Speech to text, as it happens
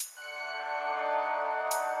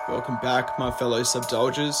Welcome back, my fellow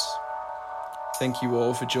Subdolgers. Thank you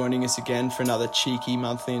all for joining us again for another cheeky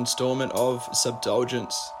monthly instalment of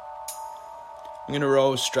Subdolgence. I'm going to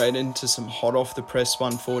roll straight into some hot off the press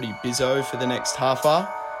 140 bizzo for the next half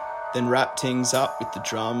hour, then wrap things up with the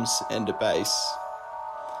drums and a bass.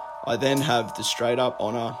 I then have the straight up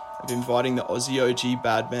honour of inviting the Aussie OG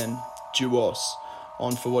badman, Duos,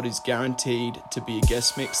 on for what is guaranteed to be a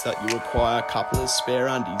guest mix that you require a couple of spare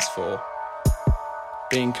undies for.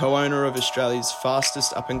 Being co-owner of Australia's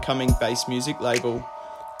fastest up-and-coming bass music label,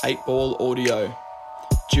 8 Ball Audio,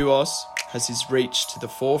 Duos has his reach to the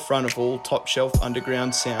forefront of all top-shelf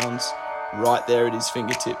underground sounds right there at his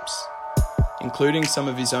fingertips, including some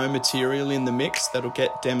of his own material in the mix that'll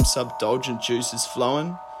get them subdolgent juices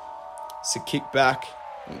flowing. So kick back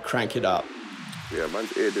and crank it up. Yeah,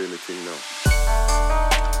 man's here doing the thing now.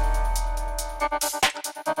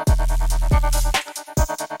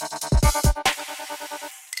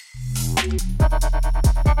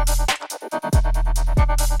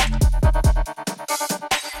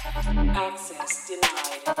 Access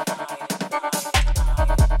denied.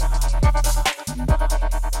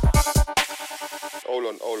 Hold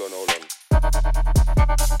on.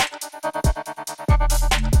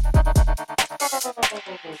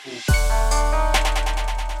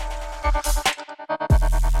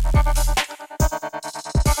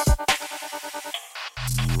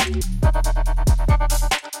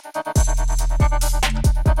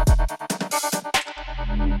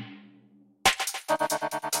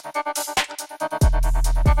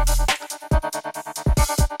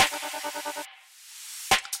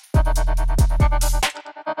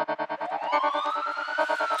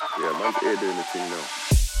 Yeah, man's here doing the thing now.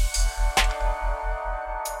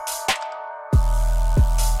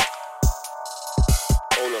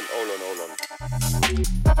 Hold on.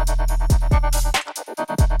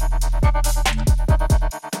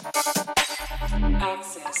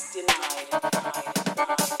 Access denied.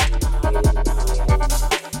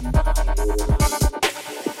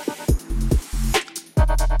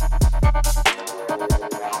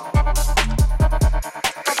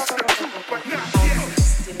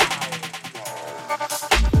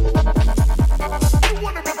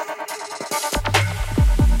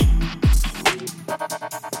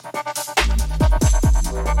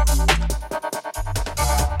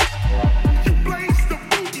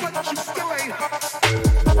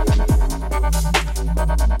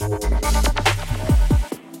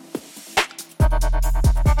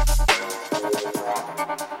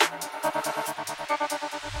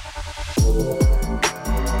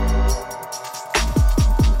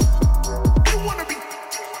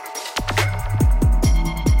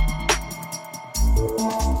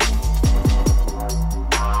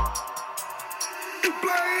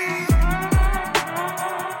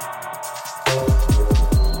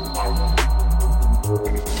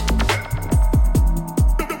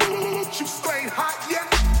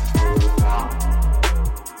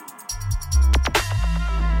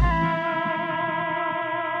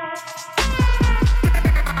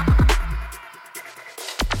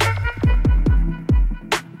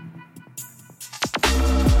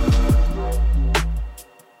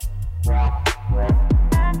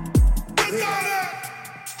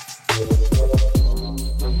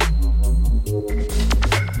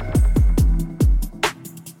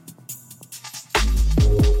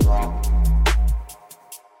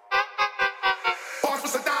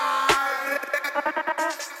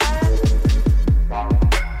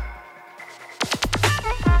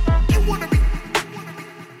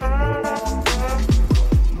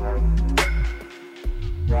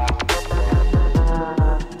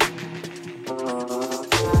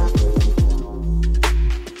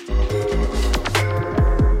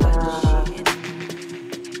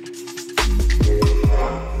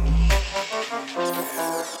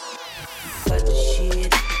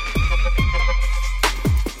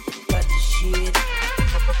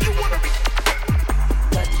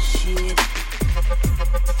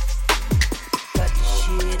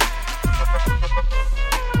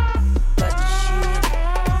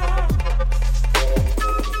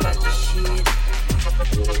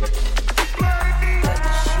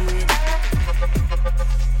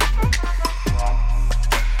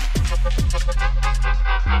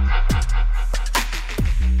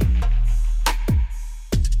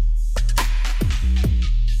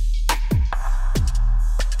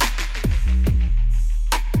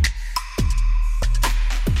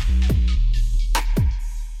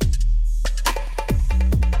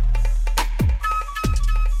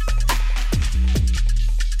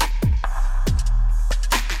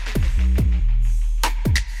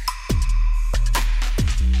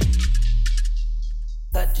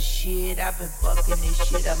 shit, I've been fucking this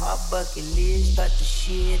shit on my bucket list. Cut the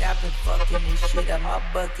shit, I've been fucking this shit on my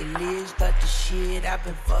bucket list. Cut the shit, I've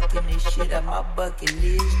been fucking this shit on my bucket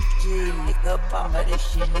list. Yeah, lick up all of this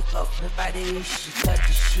shit, lick up everybody this shit. Cut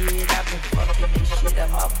the shit, I've been fucking this shit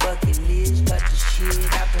on my bucket list. Cut the shit,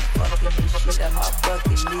 I've been fucking this shit on my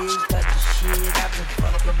bucket list. Cut the shit, I've been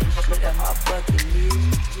fucking this shit on my bucket list.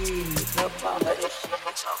 Yeah, lick up all of this shit,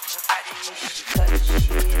 lick up everybody this shit. Cut the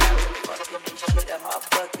shit, I've been fucking this shit on my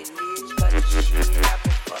bucket list. Cut the shit, I've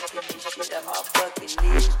been fucking this shit on my bucket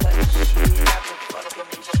list. Cut the shit, I've been fucking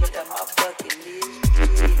this shit on my bucket list.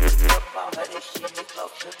 Yeah, lick up all of this shit, lick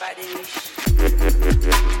up everybody this shit.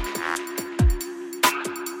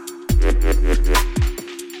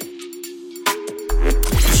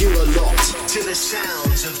 You are locked to the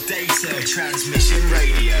sounds of Data Transmission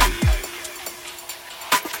Radio.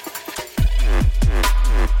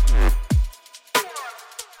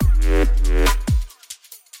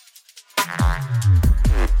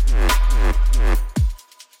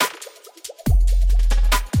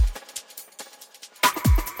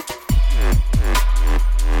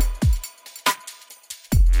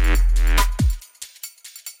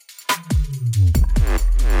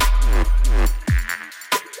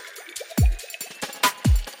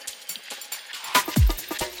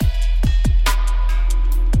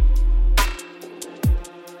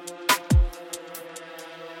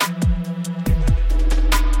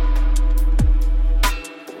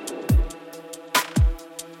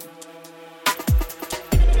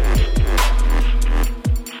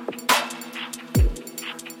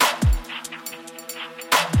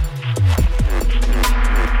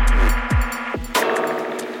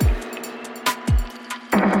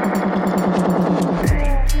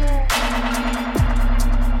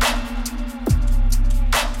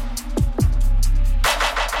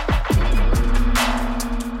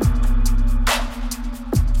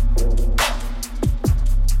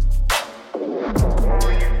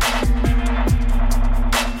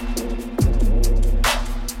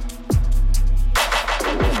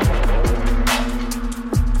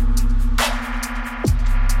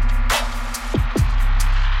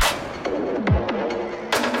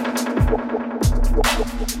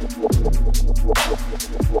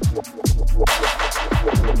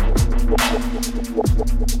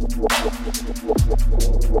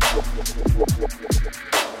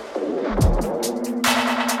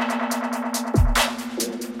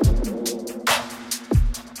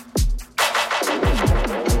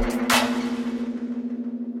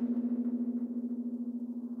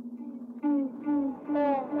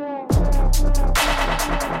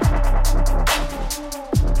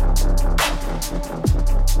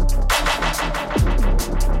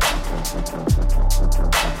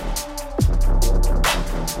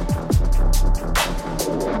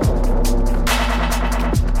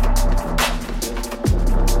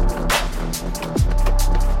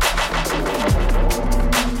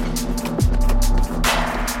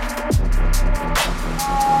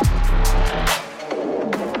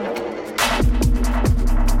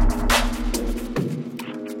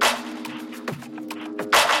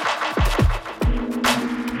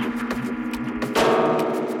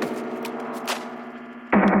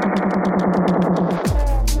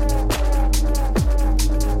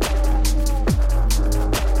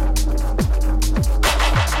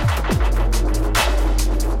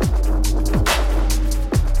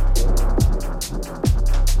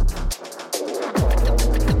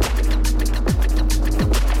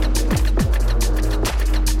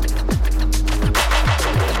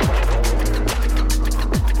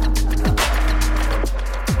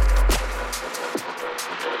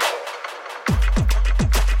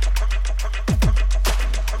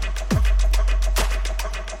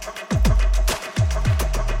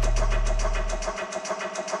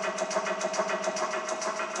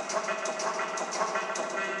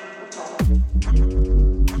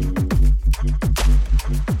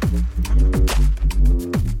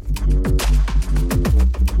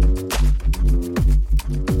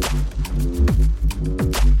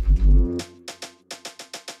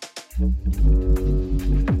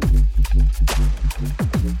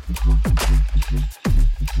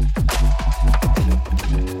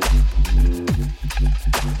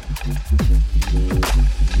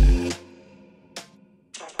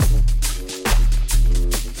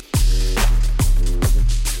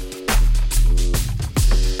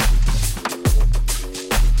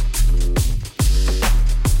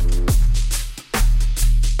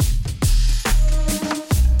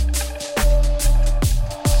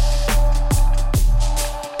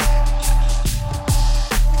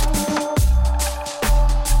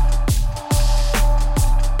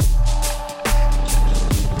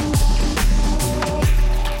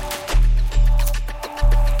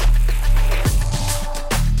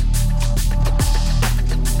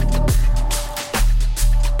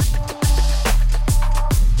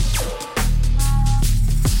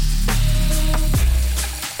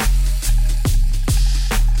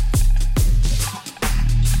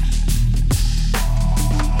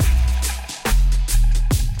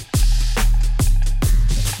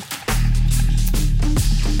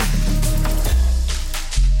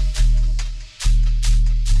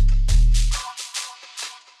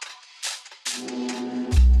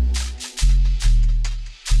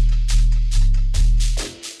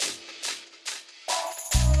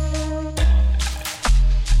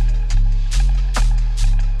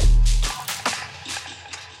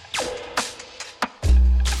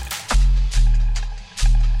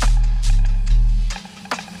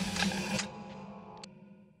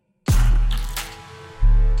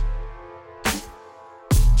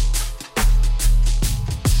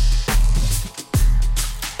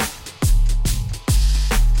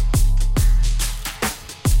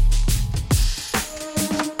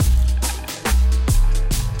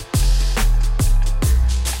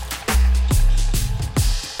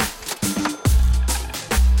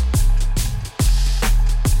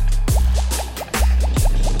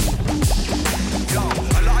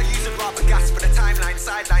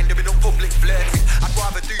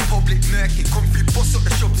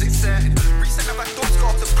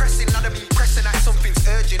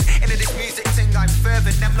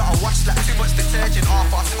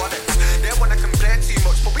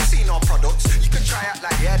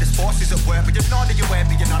 should know that you ain't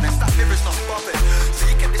being honest. That mirror's not bothered. So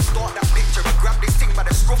you can distort that picture and grab this thing by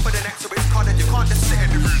the scruff of the neck so it's coloured. You can't just sit in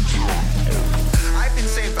the room. I've been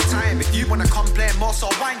saying for time, if you wanna complain more, so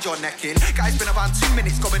wind your neck in. Guys been around 2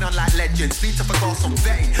 minutes going on like legends. Need to forgo some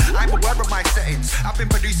vetting. I'm aware of my settings. I've been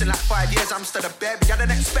producing like 5 years, I'm still a baby. I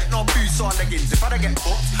don't expect no boots or leggings. If I don't get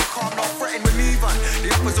booked, calm, not fretting, we move on.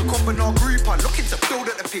 The uppers will come but no group on. Looking to build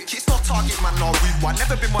at the pitch, it's not target man, no root one.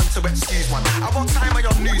 Never been one to excuse one. I want time on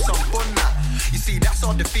your news, I'm fun now. You see, that's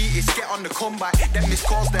all defeat is get on the comeback. Them missed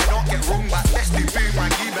calls, they don't get rung back. Let's do boom,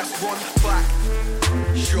 man, you best run back.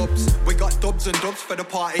 Shrubs, we got dubs and dubs for the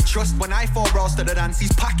party. Trust when I fall rolls to the dance,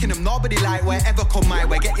 he's packing them. Nobody like wherever come my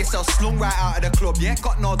way. Get yourself slung right out of the club. You ain't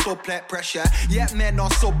got no dub plate pressure. You ain't made no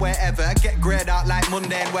sub wherever. Get greyed out like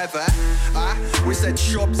mundane weather. We said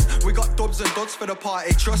shrubs, we got dubs and dubs for the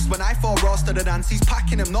party. Trust when I fall rolls to the dance, he's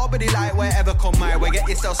packing them. Nobody like wherever come my way. Get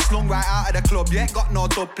yourself slung right out of the club. You ain't got no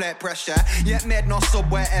dub plate pressure. You ain't made no sub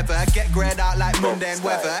wherever. Get greyed out like mundane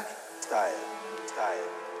weather. Style.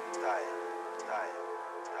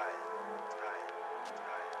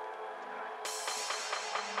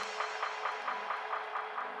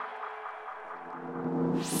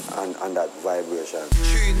 And that vibration.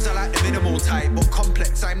 Tunes are like the minimal type, but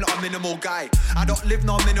complex, I'm not a minimal guy. I don't live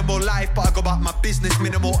no minimal life, but I go about my business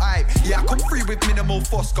minimal hype. Yeah, I come free with minimal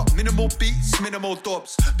fuss, got minimal beats, minimal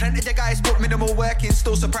dubs. Plenty of the guys put minimal work in,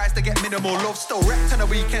 still surprised to get minimal love. Still wrecked on the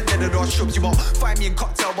weekend, then the door shubs. You won't find me in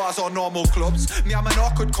cocktail bars or normal clubs. Me, I'm an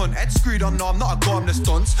awkward cunt, head screwed on, no, I'm not a go on the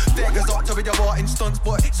stunts. Vegas up to with your bought in stunts,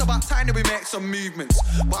 but it's about time that we make some movements.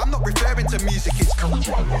 But I'm not referring to music, it's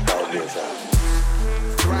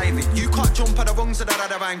thriving. You can't jump on the rungs of that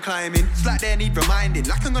other man climbing. It's like they need reminding.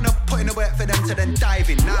 Like I'm gonna put in the work for them to then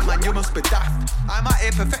dive in. Nah man, you must be daft. I'm out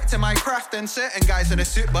here perfecting my craft. And certain guys in a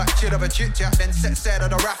suit but chill of a chit chat. Then set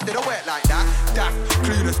of the raft. They don't work like that. Daft,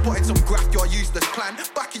 clueless, putting some graft. Your useless plan.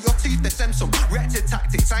 Back at your teeth, they send some wretched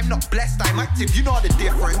tactics. I'm not blessed, I'm active. You know the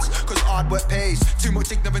difference. Cause hard work pays. Too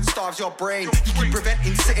much ignorance starves your brain. You keep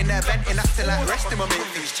preventing, sitting there venting, acting like resting will make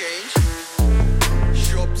things change.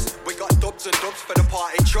 Shrubs, we got dubs and dubs for the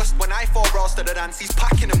party. Trust when I fall rolls to the dance, he's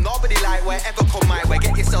packing them. Nobody like wherever come my way.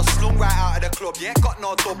 Get yourself slung right out of the club. You ain't got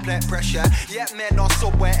no dub plate pressure. You ain't made no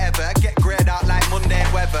sub wherever. Get greyed out like mundane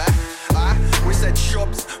weather. We said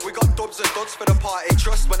shrubs, we got dubs and dubs for the party.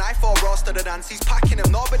 Trust when I fall rolls to the dance, he's packing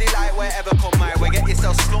them. Nobody like wherever come my way. Get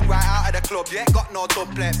yourself slung right out of the club. You ain't got no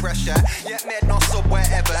dub plate pressure. You ain't made no sub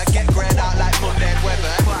wherever. Get greyed out like mundane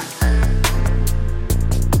weather.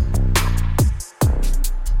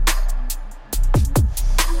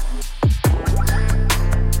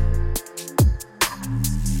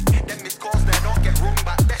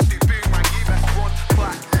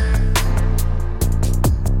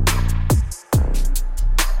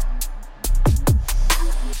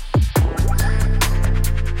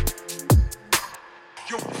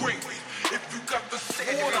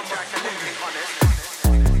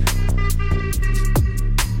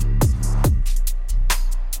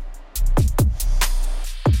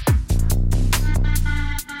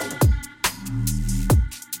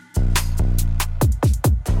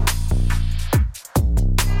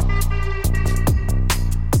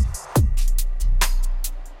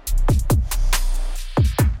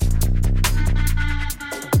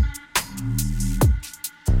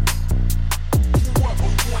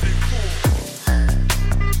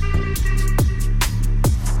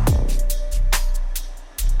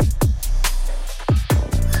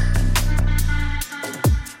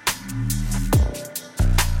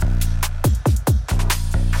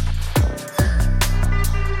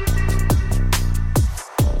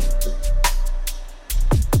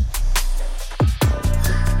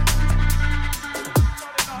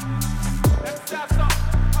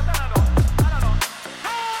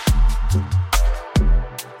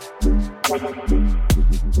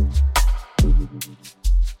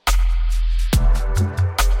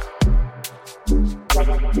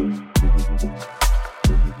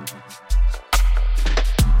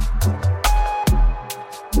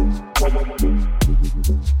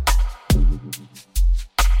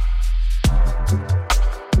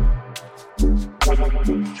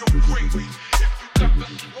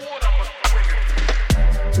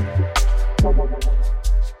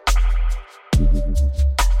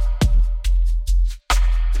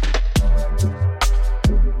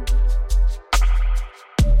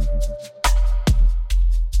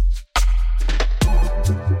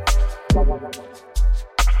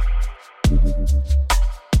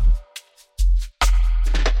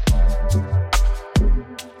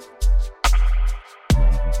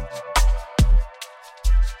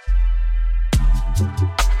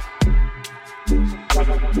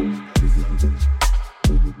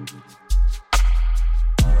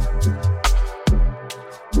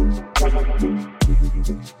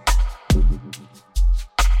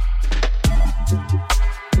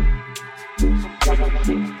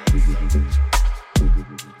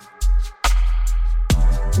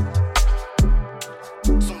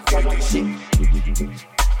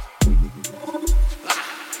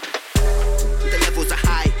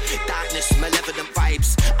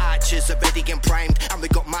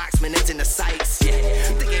 turning heads in the sights. Yeah,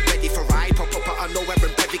 they ain't ready for ride. Pop up out of nowhere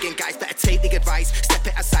and Previgan guys better take the advice. Step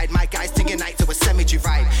it aside, my guys, to unite to a cemetery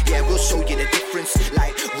vibe. Yeah, we'll show you the difference.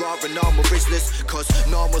 Like raw and normal business, cause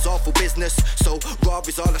normal's awful business. So raw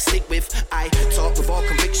is all I stick with. I talk with all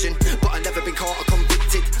conviction, but I've never been caught or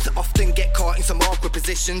convicted. Often get caught in some awkward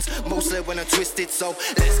positions, mostly when I'm twisted. So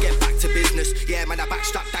let's get back to business. Yeah, man, I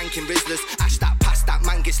backstrap thanking Rizzlers. Ash that past that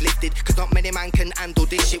man gets lifted, cause not many man can handle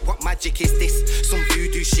this shit. What magic is this? Some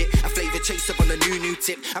voodoo shit, a flavor chaser on a new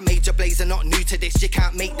tip. A major blazer, not new to this. You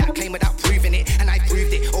can't make that claim without proving it, and I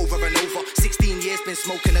proved it over and over. 16 years been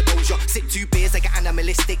smoking a doja. Sip 2 beers, I get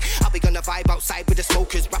animalistic. I'll be gonna vibe outside with the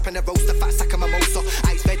smokers, rapping a roaster, fat sack of mimosa.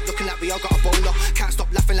 Eyes red, looking like we all got a bowler. Can't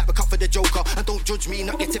stop laughing like we cut for the Joker. And don't judge me,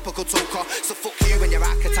 not your typical toker. So fuck you and your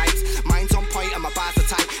archetypes. Mine's on point and my bars are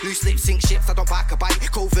tight. Loose lips sink ships, I don't back a bite.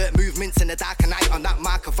 Covert movements in the dark night on that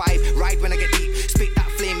marker vibe. Ride when I get deep, spit that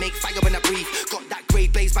flame, make fire when I breathe. Got that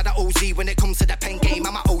grade blaze by the OZ. When it comes to the pen game,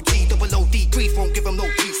 I'm a OG, double OD. Grief won't give them no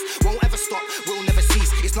peace. Won't ever stop, will never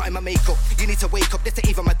cease. It's not in my makeup, you need to wake up. This ain't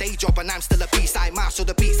even my day job and I'm still a beast. I marshal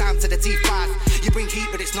the beats, I'm to the teeth bars. You bring heat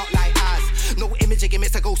but it's not like ours. No image of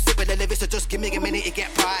gimmicks, I go sit with the lyrics. So just give me a minute to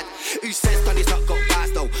get pride. Who says Donny's not got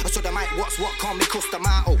bars though? I should have might what's what, call me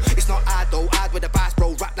Customato. It's not hard though, hard with the bass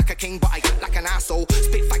bro. Rap like a king but I act like an asshole.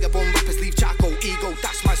 Spit fire bomb, rappers leave charcoal. Ego,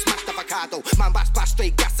 dash man, smash the avocado. Man bash,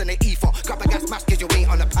 straight gas in the ether. Grab a gas mask cause you ain't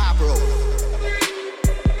on the power bro.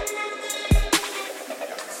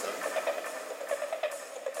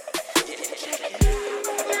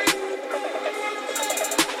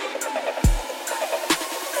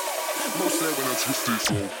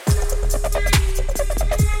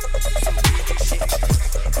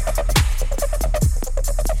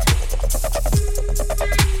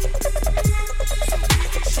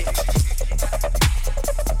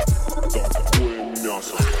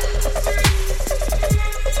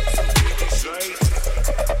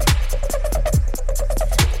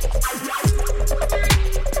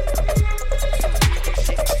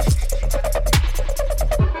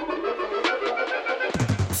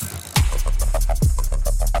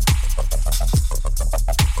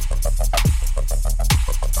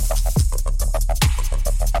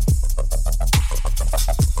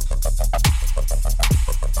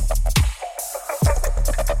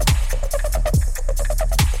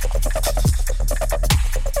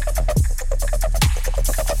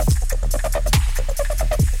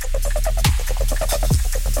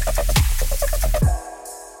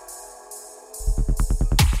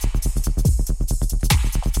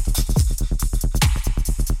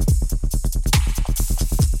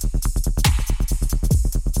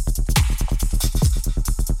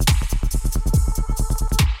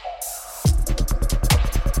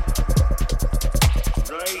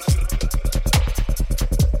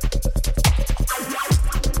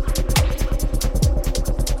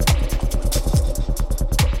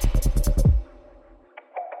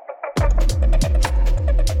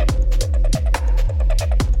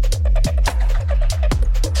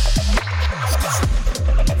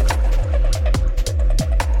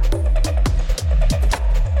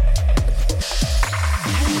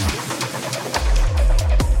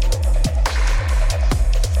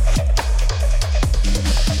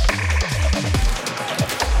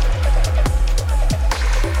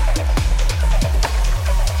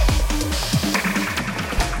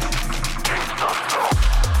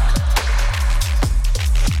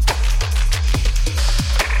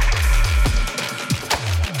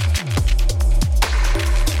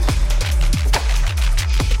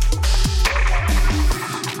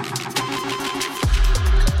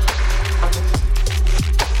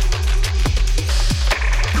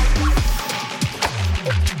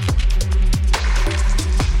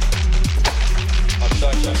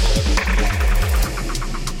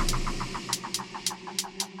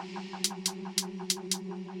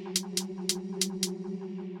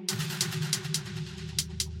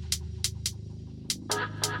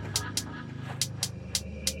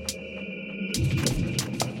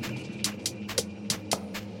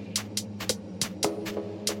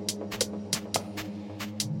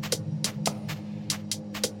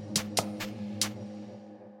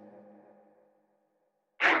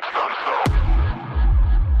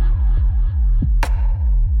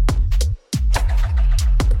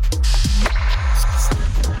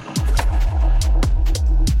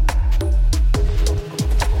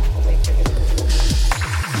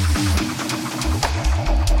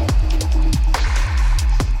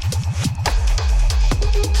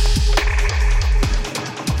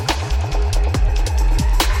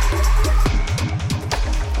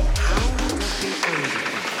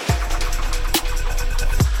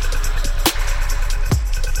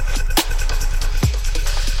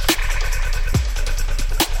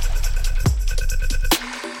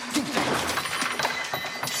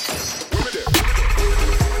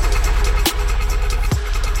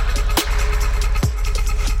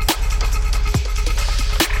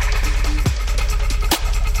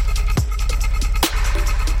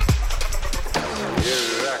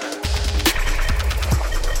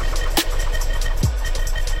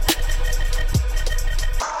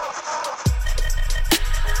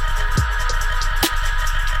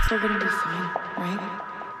 still gonna be fine, right?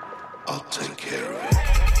 I'll take care of it.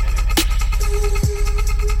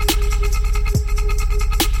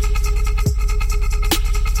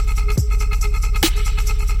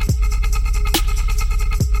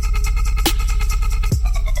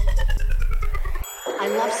 I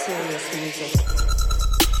love serious music.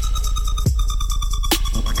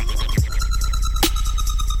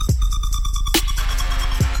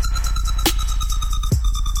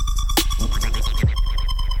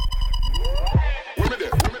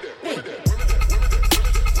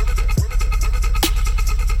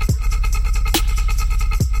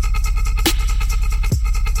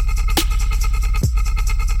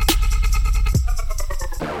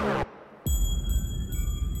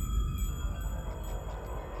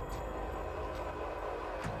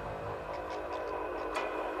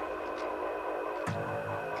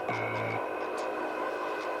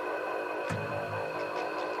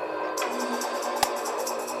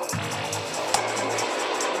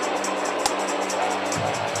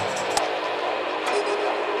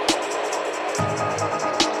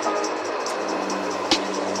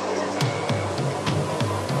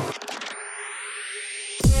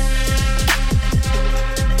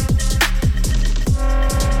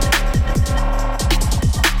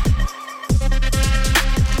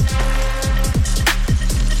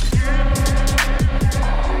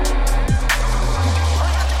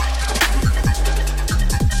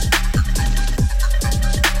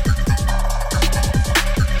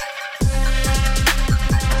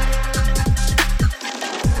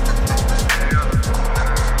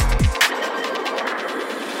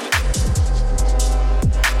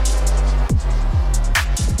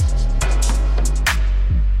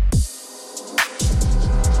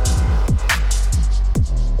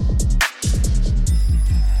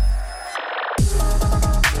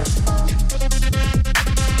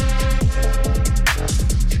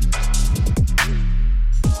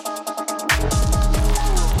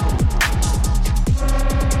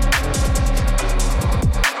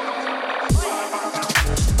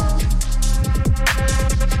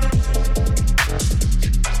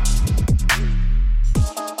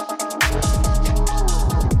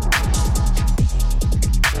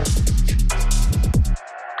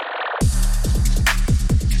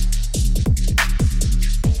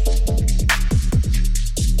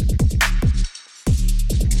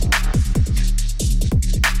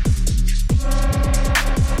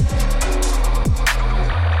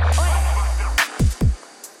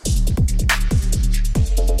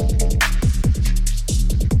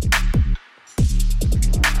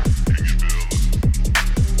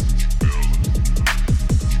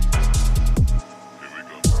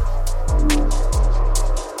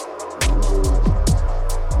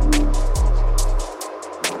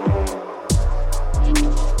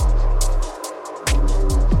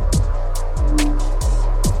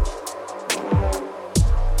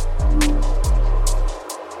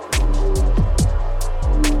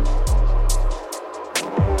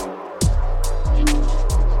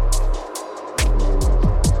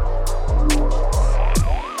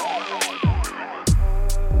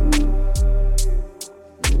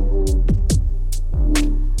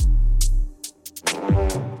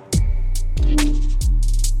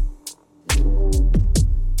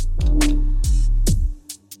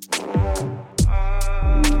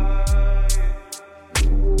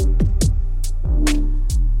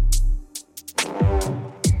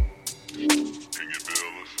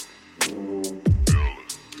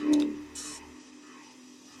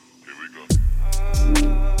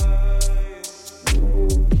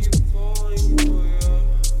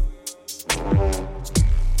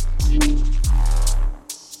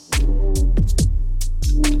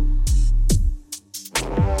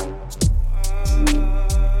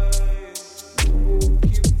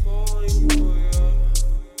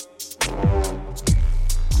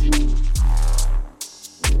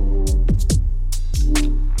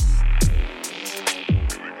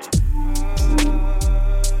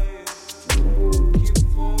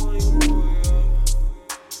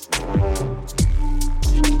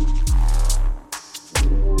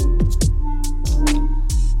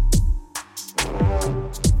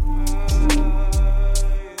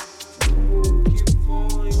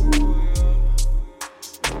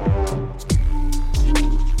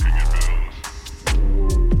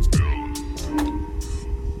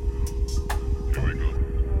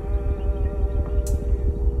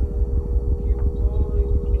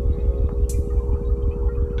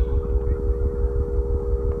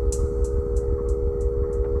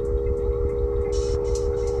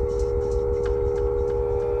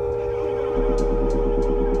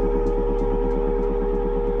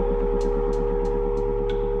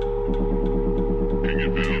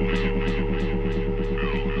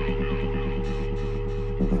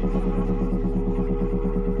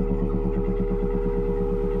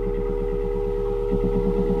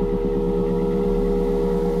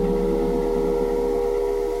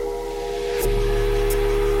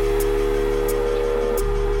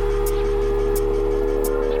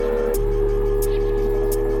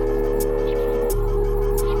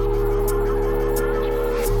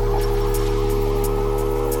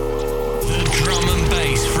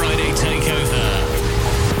 Bass Friday Takeover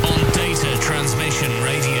on Data Transmission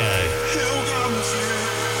Radio.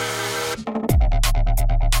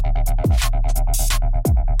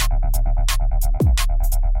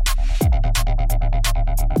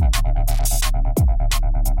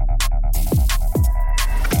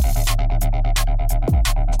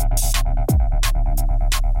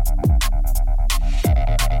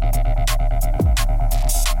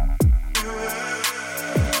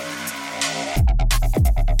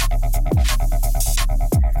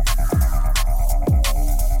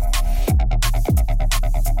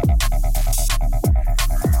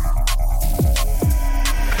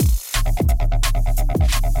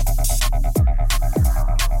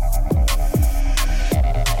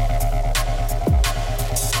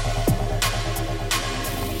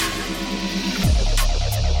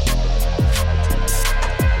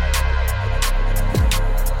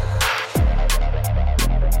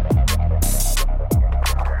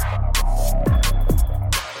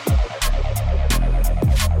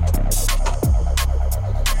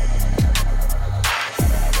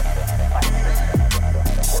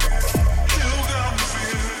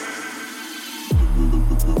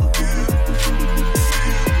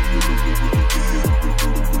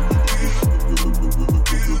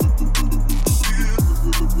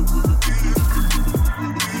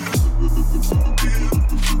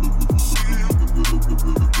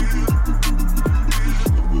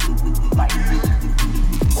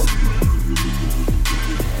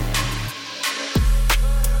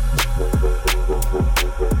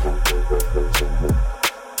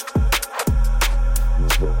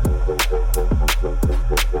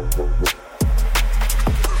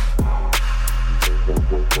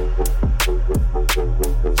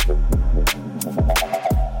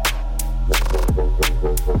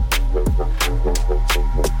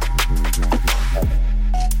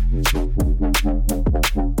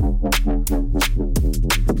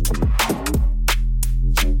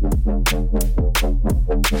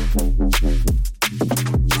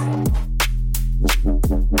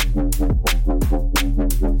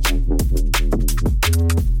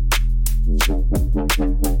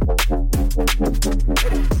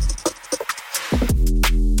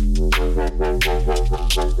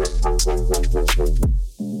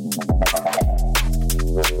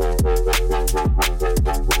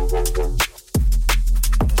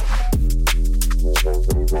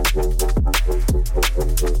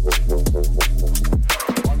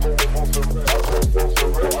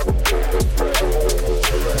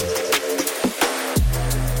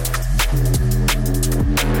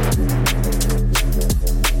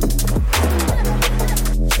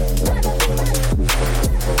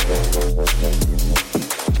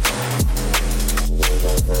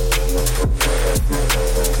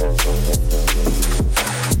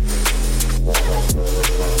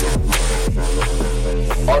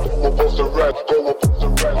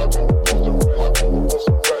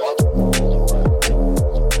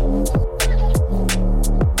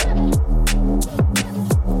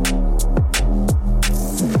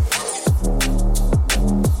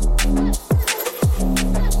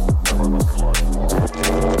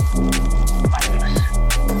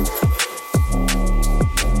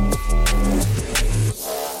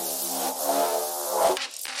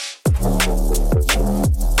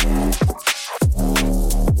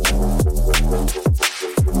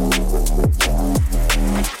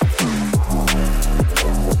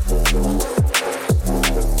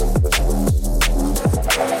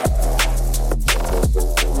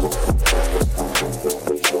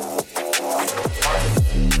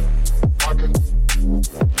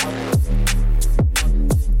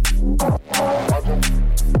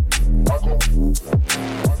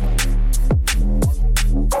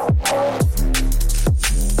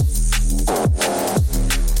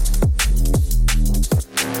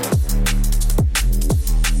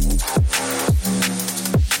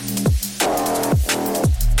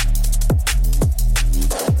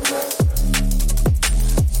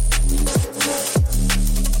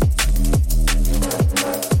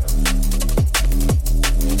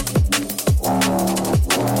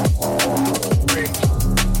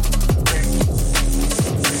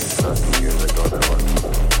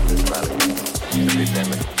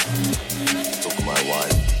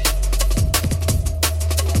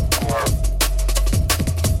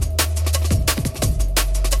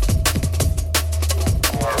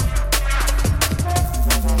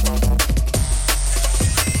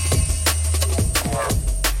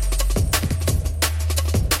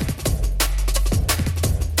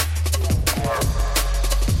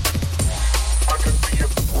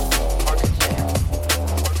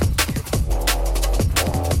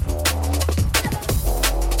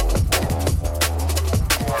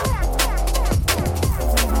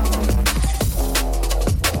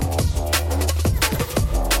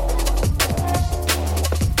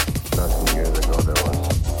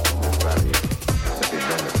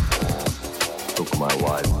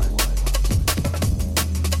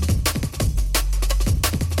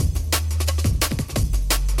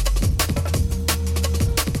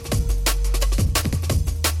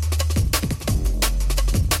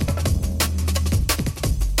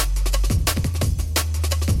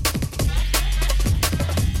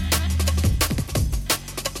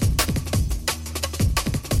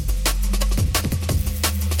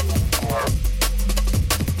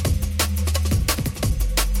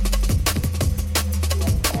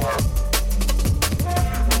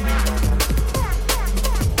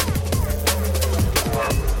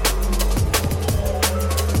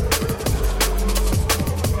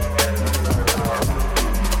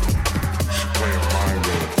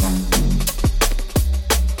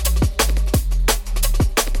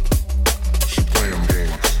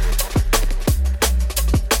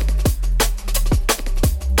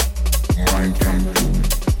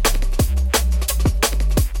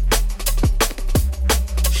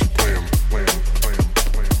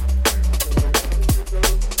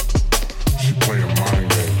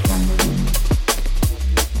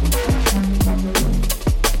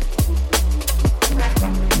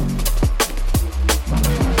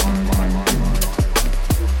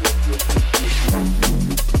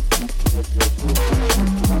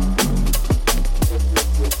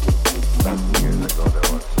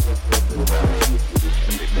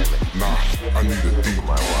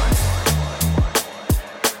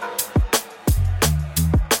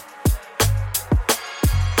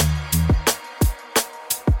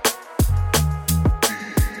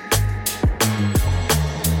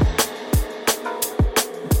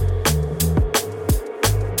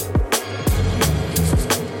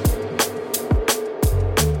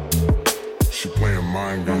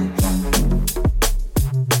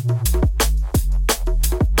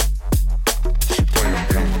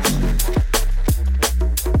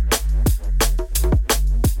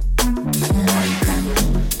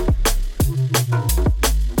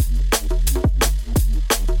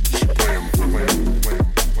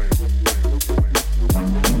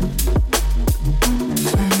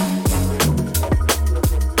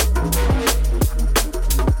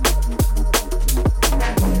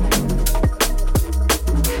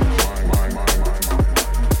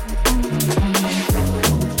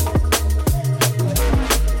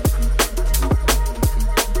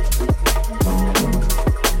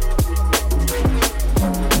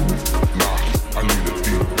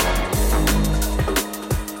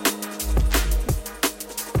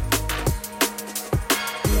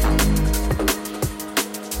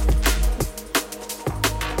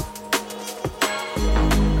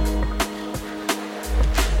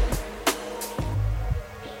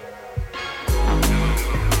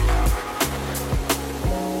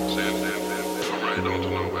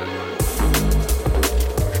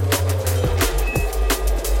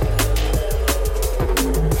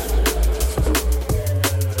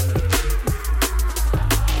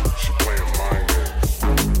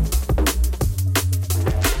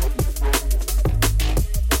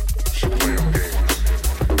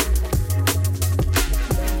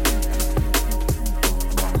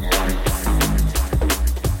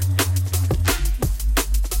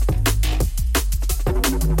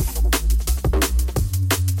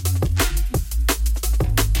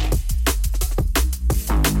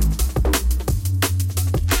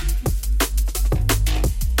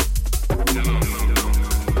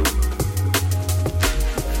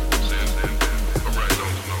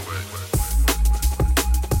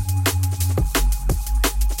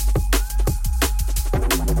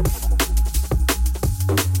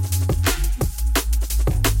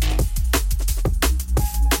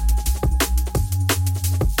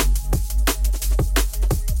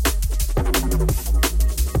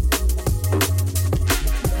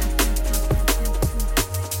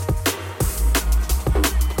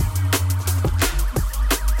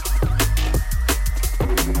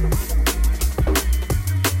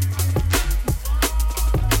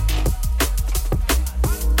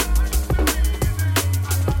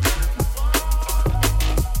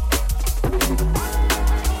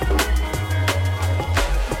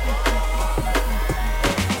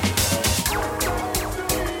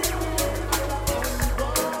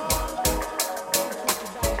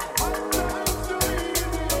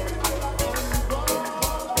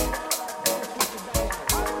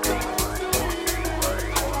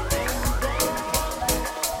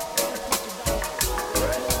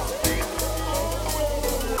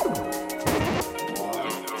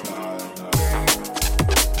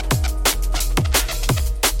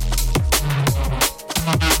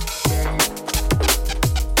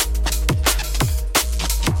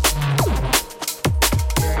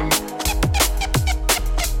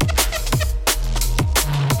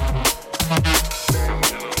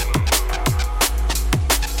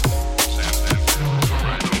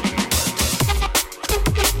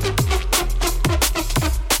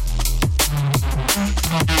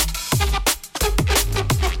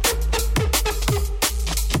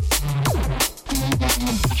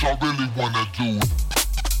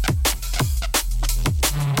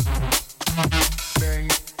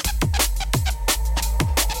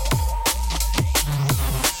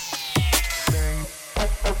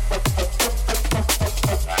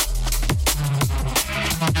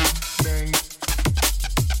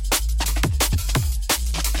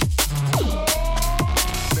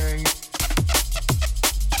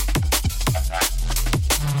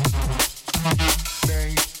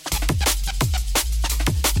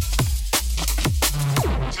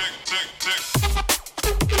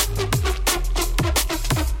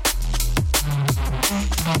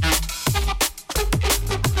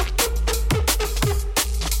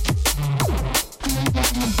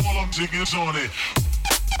 Jiggas on it.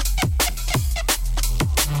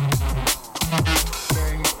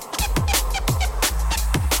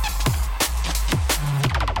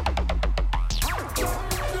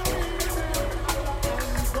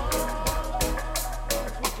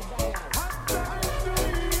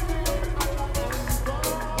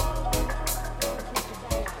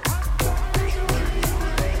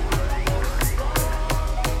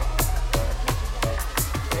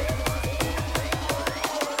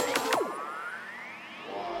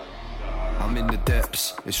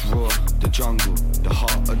 It's raw, the jungle, the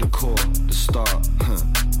heart of the core, the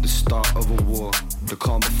start of a war, the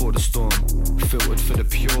calm before the storm, filtered for the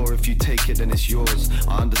pure, if you take it then it's yours.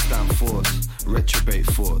 I understand force, retrobate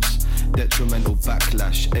thoughts, detrimental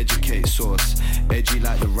backlash, educate source, edgy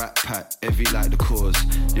like the Rat Pack, heavy like the cause.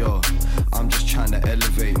 Yo, I'm just trying to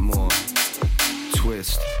elevate more,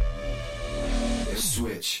 twist,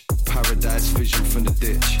 switch, paradise vision from the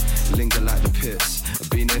ditch, linger like the pits. I've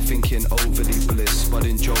been there thinking overly bliss,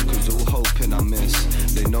 budding jokers all hoping I miss.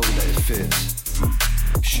 They know that it fits.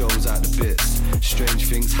 Shows out the bits. Strange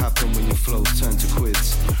things happen when your flows turn to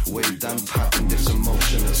quids. Way down pattern, this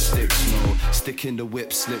emotion that sticks. No, stick in the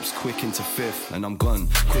whip, slips quick into fifth, and I'm gone.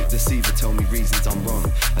 Quick deceiver, tell me reasons I'm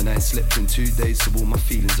wrong. And I ain't slept in 2 days, so all my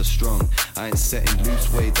feelings are strong. I ain't setting loose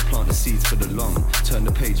way to plant the seeds for the long. Turn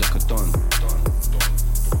the page like a don.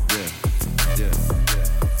 Yeah.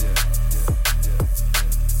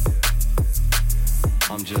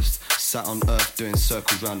 I'm just sat on earth doing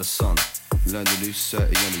circles round the sun. Learn the new 30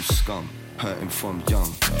 and new scum. Hurting from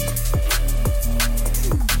young.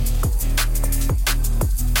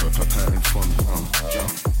 Hurting from young. Hurting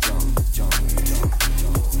from young.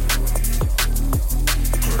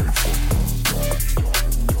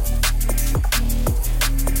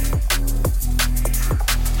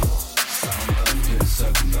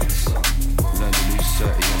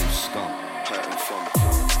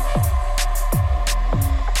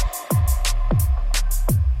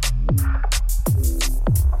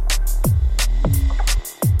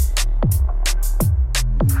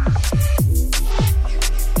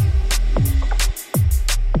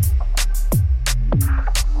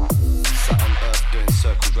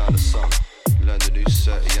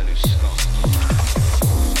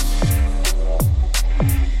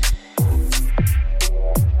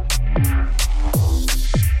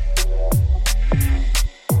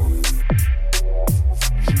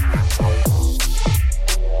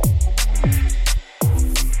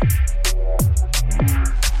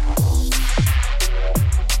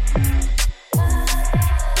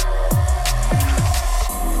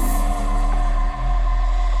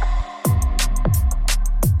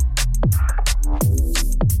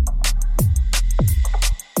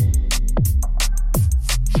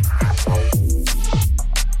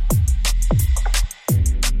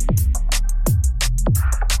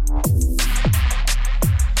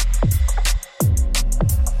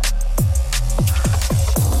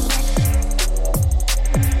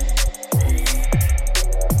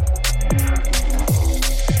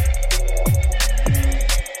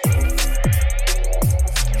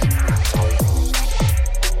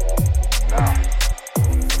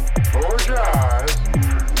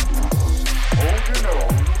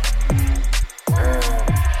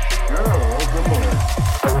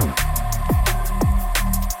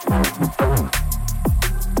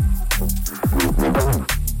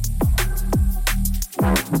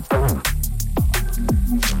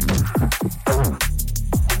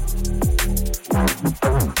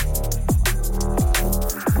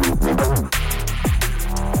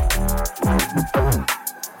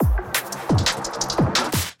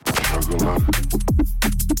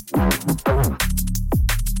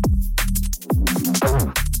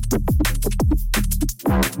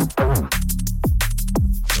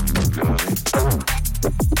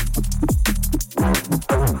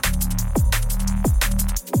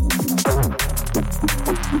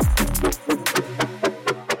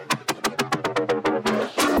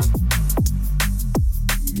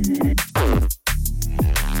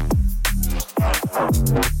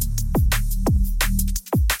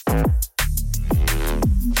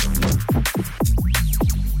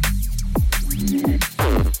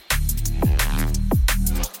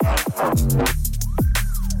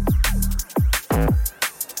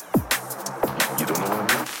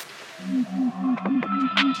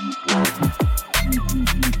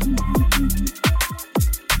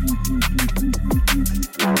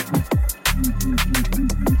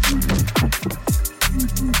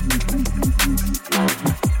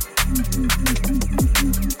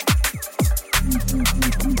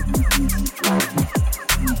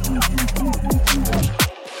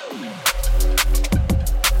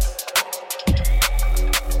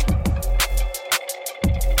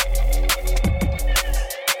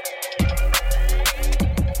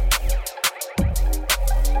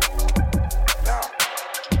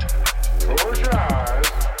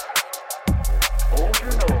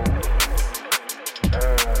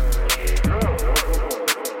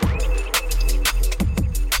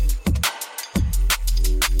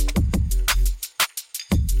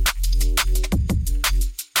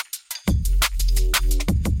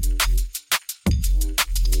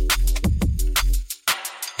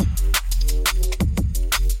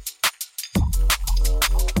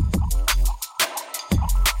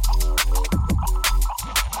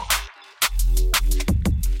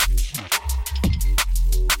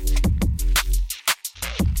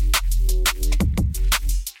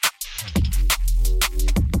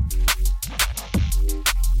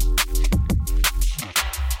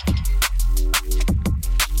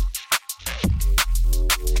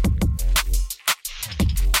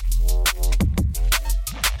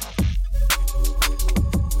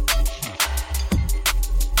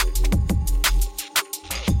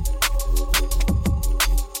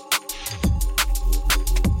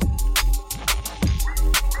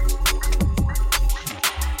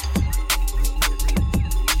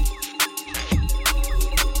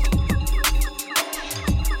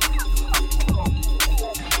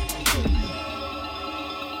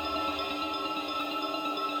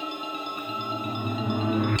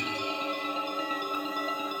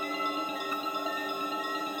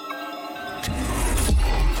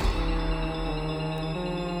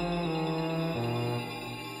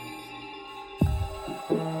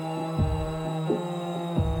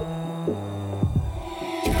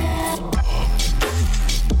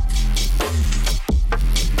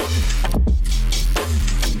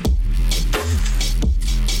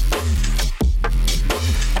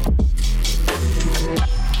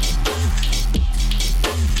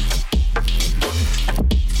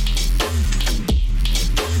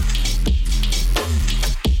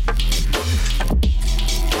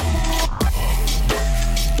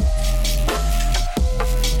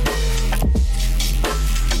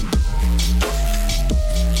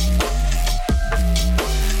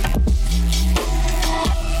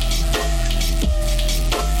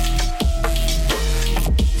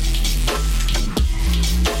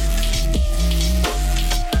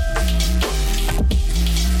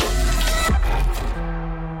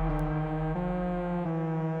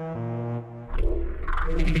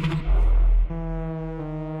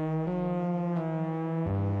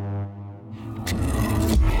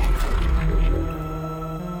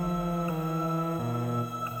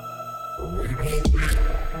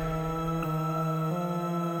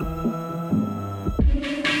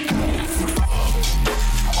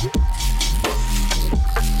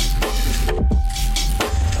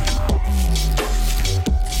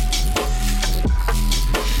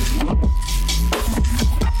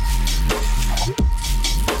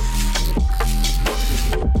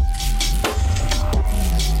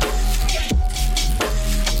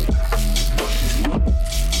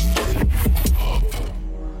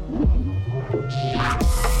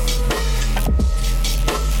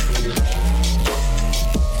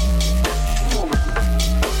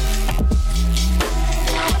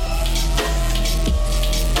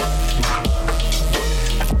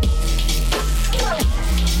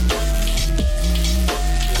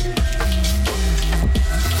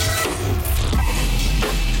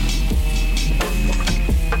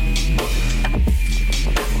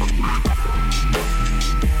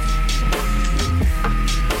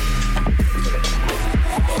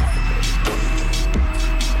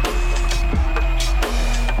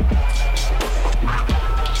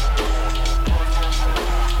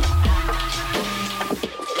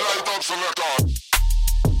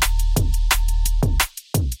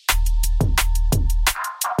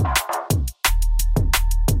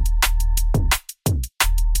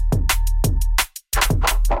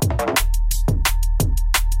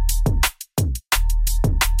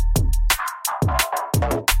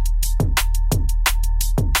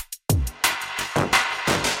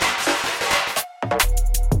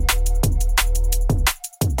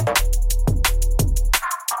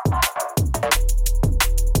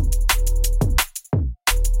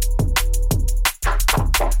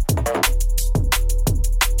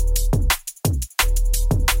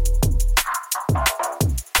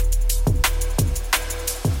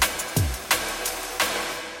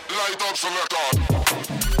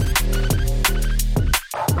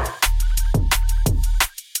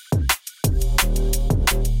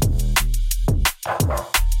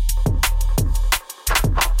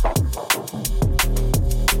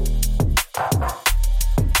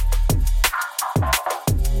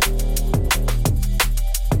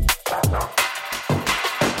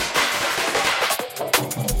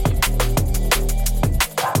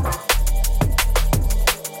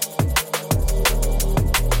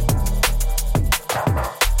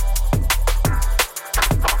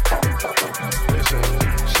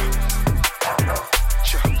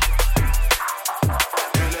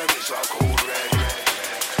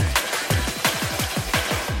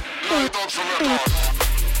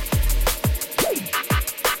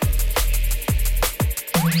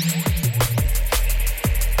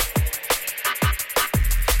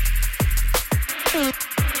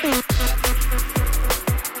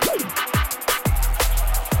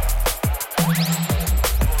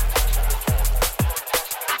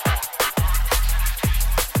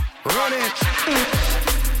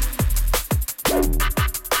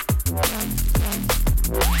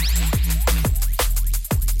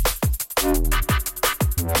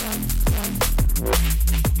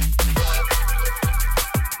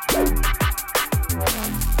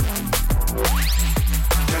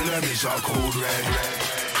 them is a code red.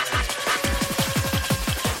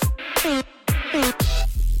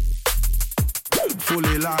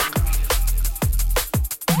 Fully locked.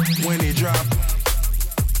 When he drop.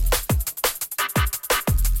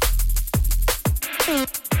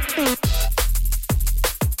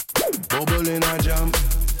 Bubble in a jump.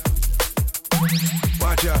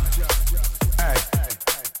 Watch out. Hey.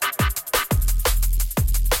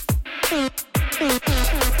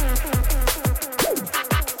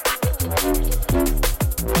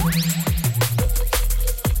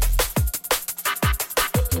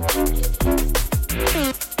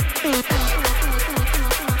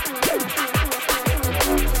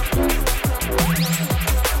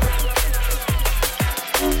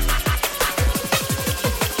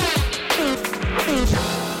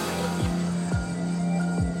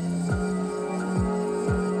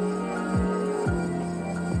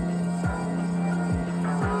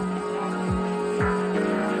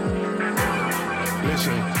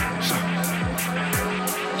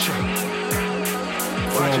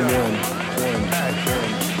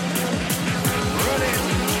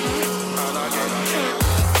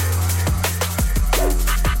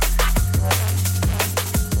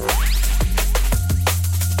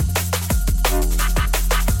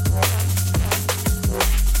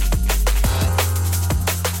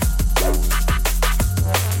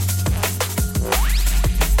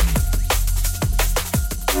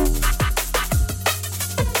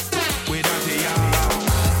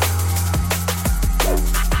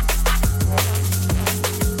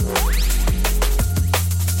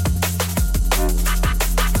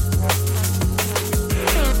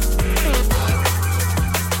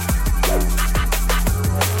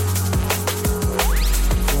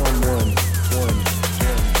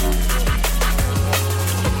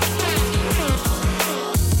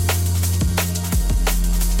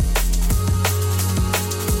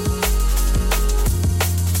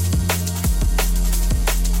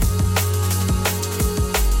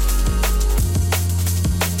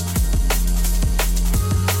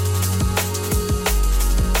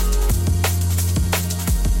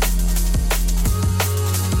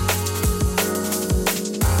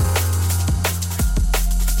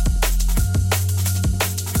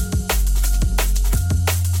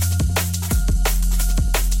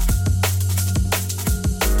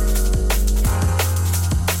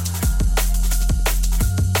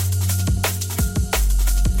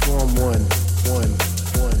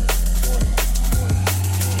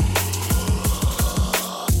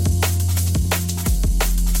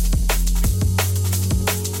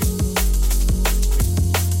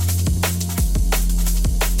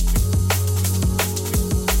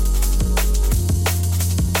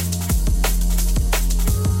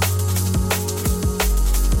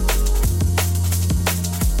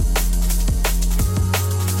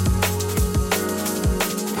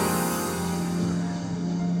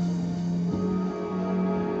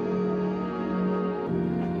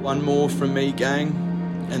 One more from me, gang,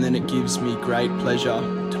 and then it gives me great pleasure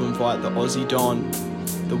to invite the Aussie Don,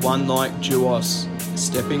 the one like Duos,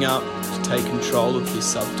 stepping up to take control of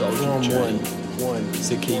this Subdulgent journey.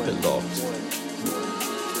 So keep it locked.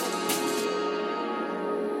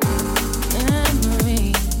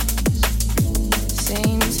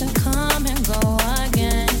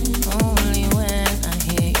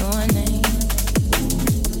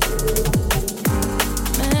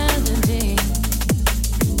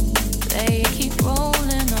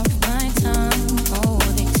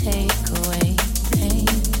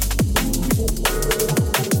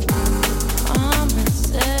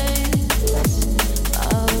 Promises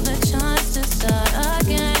of the chance to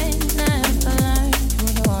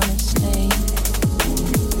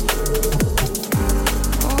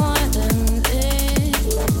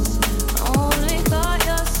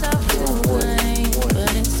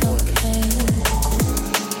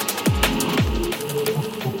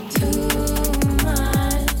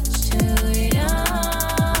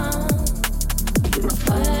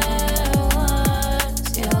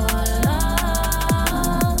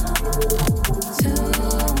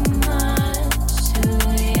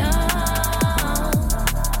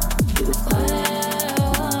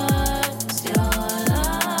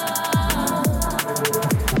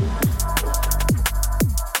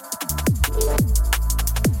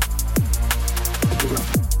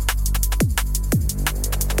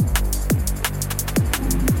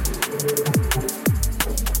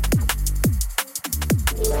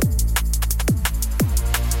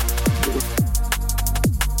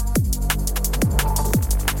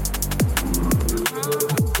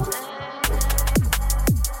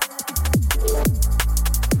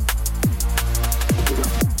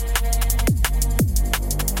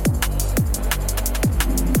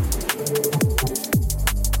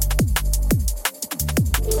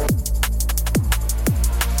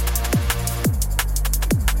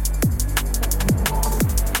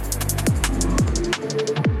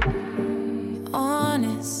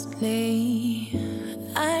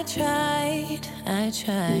I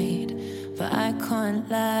tried, but I can't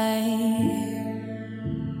lie.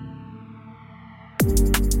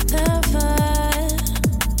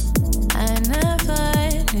 I never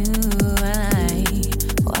knew why.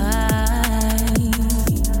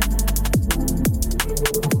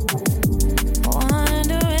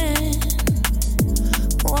 Wondering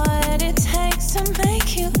what it takes to make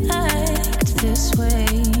you act this way.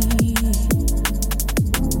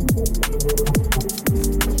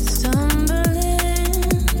 Stumbling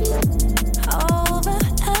over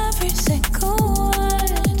every single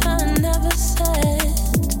word I never said.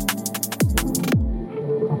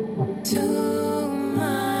 Too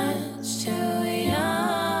much, too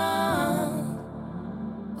young.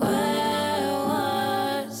 Where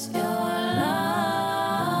was your love?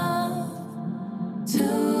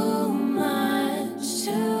 Too much,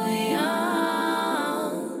 too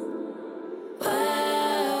young.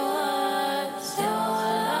 Where was your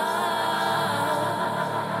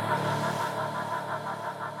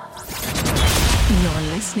love? You're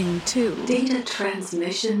listening to Data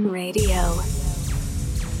Transmission Radio.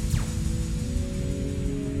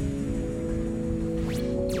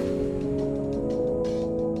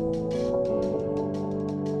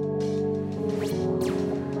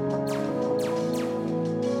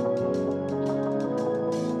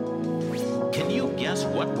 Can you guess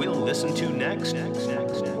what we'll listen to next?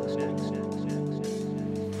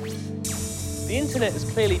 The internet has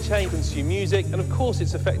clearly changed consumer music, and of course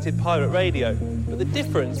it's affected pirate radio. But the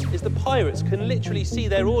difference is the pirates can literally see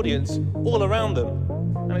their audience all around them.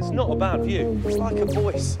 And it's not a bad view. It's like a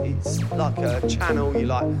voice. It's like a channel.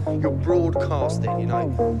 You're broadcasting. You know,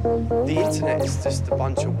 the internet is just a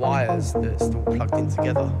bunch of wires that's all plugged in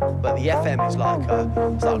together. But the FM is like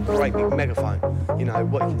a great big megaphone. You know,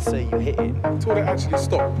 what you can see, you hit it. Until they actually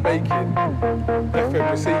stop making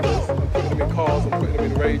FM receivers and putting them in cars and putting them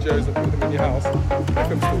in radios and putting them in your house,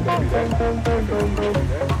 FM's still going to be there. FM's still going to be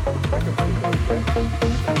there. FM's still going to be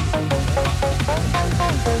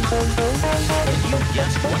Can you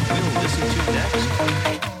guess what we'll listen to next?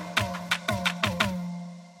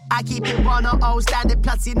 I keep it 100 standard,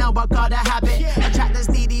 plus you know I got a habit. Attractors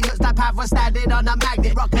needy, looks like Pavra standing on a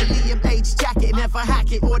magnet. Rock a Liam H jacket, never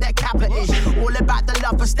hack it, all that Kappa-ish. All about the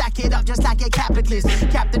love, but stack it up just like a capitalist.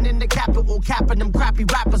 Captain in the capital, capping them crappy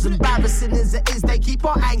rappers. Embarrassing as it is, they keep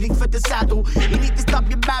on angling for the saddle. You need to stop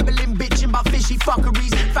your babbling, bitching about fishy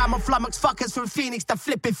fuckeries. Found my flummox fuckers from Phoenix to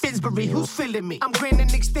flipping Finsbury. Who's feeling me? I'm grinning,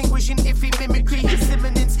 extinguishing iffy mimicry. His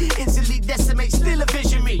imminence instantly decimates, still a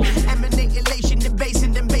visionary. Emanate elation,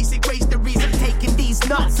 debasing them basic ways. The reason taking these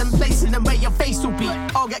nuts and placing them where your face will be.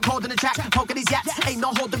 I'll get cold in the track, poking these yaps. Ain't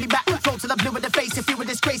no holding me back. Flow to the blue in the face. If you a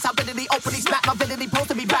disgrace, I'll villainy openly smack. My villainy supposed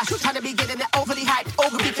to be bash. Trying to be getting it overly hyped.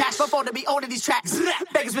 Overly cash before to be owning these tracks.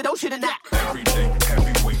 Beggars with ocean and that. Every day,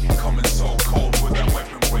 heavyweight, coming so cold with that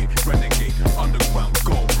weapon weight. Renegade, underground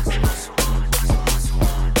gold.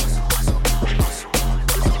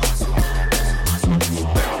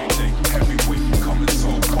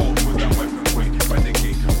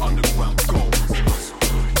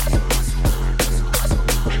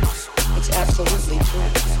 Absolutely true.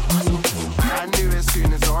 I knew as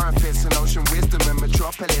soon as orifice and ocean wisdom and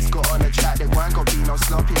metropolis got on a track that won't go be no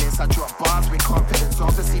sloppiness. I drop bars with confidence,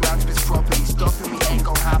 obviously man's best property. Stopping me ain't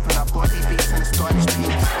gon' happen. I body beats and astonished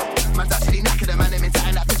peeps. Man's actually knackered, the man, I'm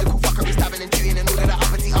inside that physical fuckery, stabbing and shooting and all of that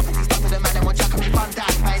uppity stuff to the man, and one track of me fun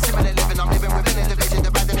down. I ain't similar living, I'm living within a division.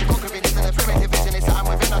 The branding and conquering isn't a primitive vision. It's something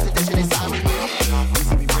within our tradition, it's something we need. You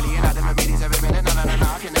see me brilliant, I didn't meet every minute. No,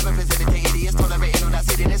 I can never facilitate idiots tolerating all that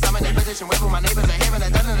silliness. I'm in a position where all my neighbors are hearing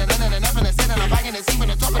and done and nothing is sitting. I'm banging and seeing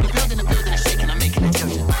the top of the building is shaking. I'm making a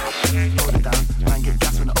children. Hold it down, man, get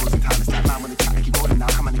gas when the O's in time is down.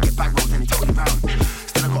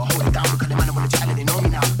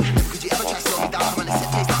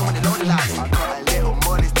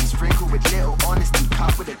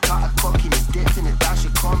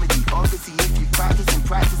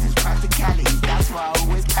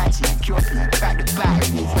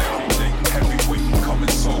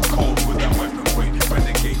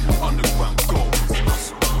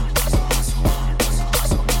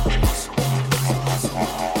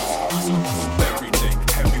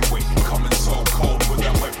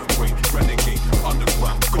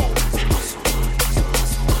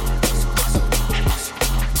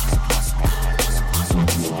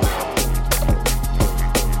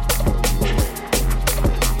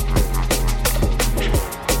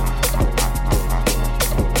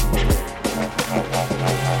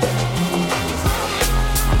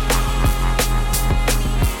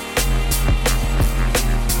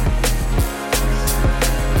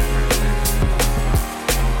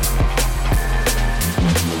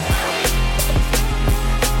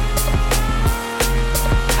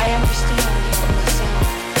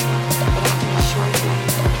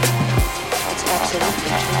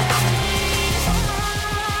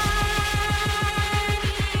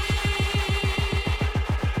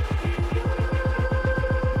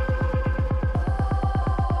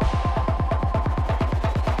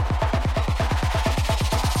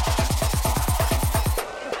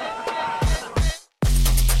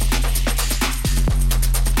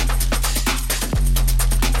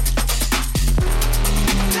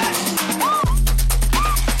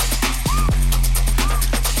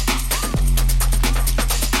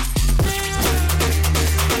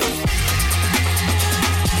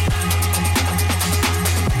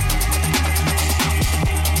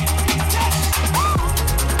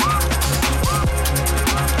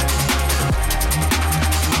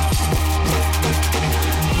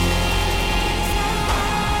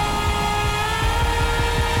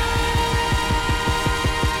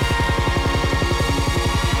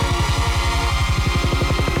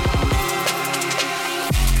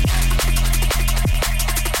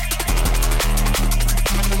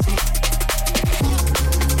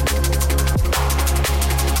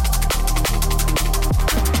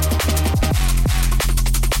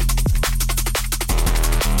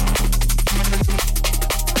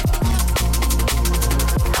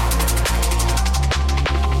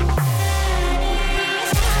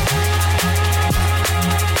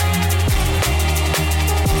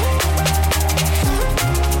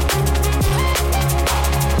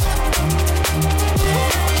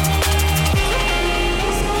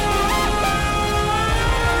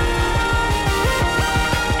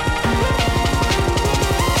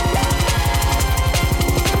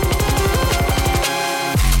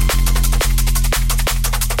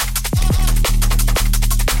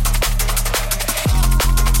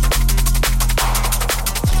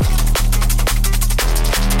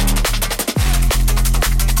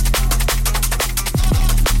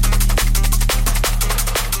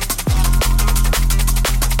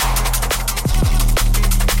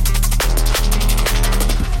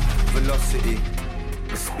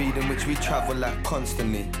 speed in which we travel at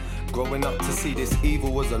constantly. Growing up to see this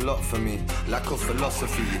evil was a lot for me. Lack of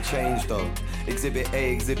philosophy, it changed though. Exhibit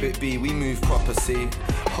A, Exhibit B, we move proper, see.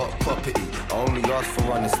 Hot property, I only ask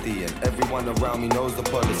for honesty, and everyone around me knows the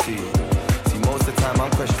policy. See, most of the time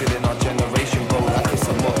I'm questioning our generation, bro, like it's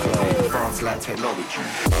a mockery. Advanced like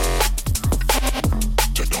technology.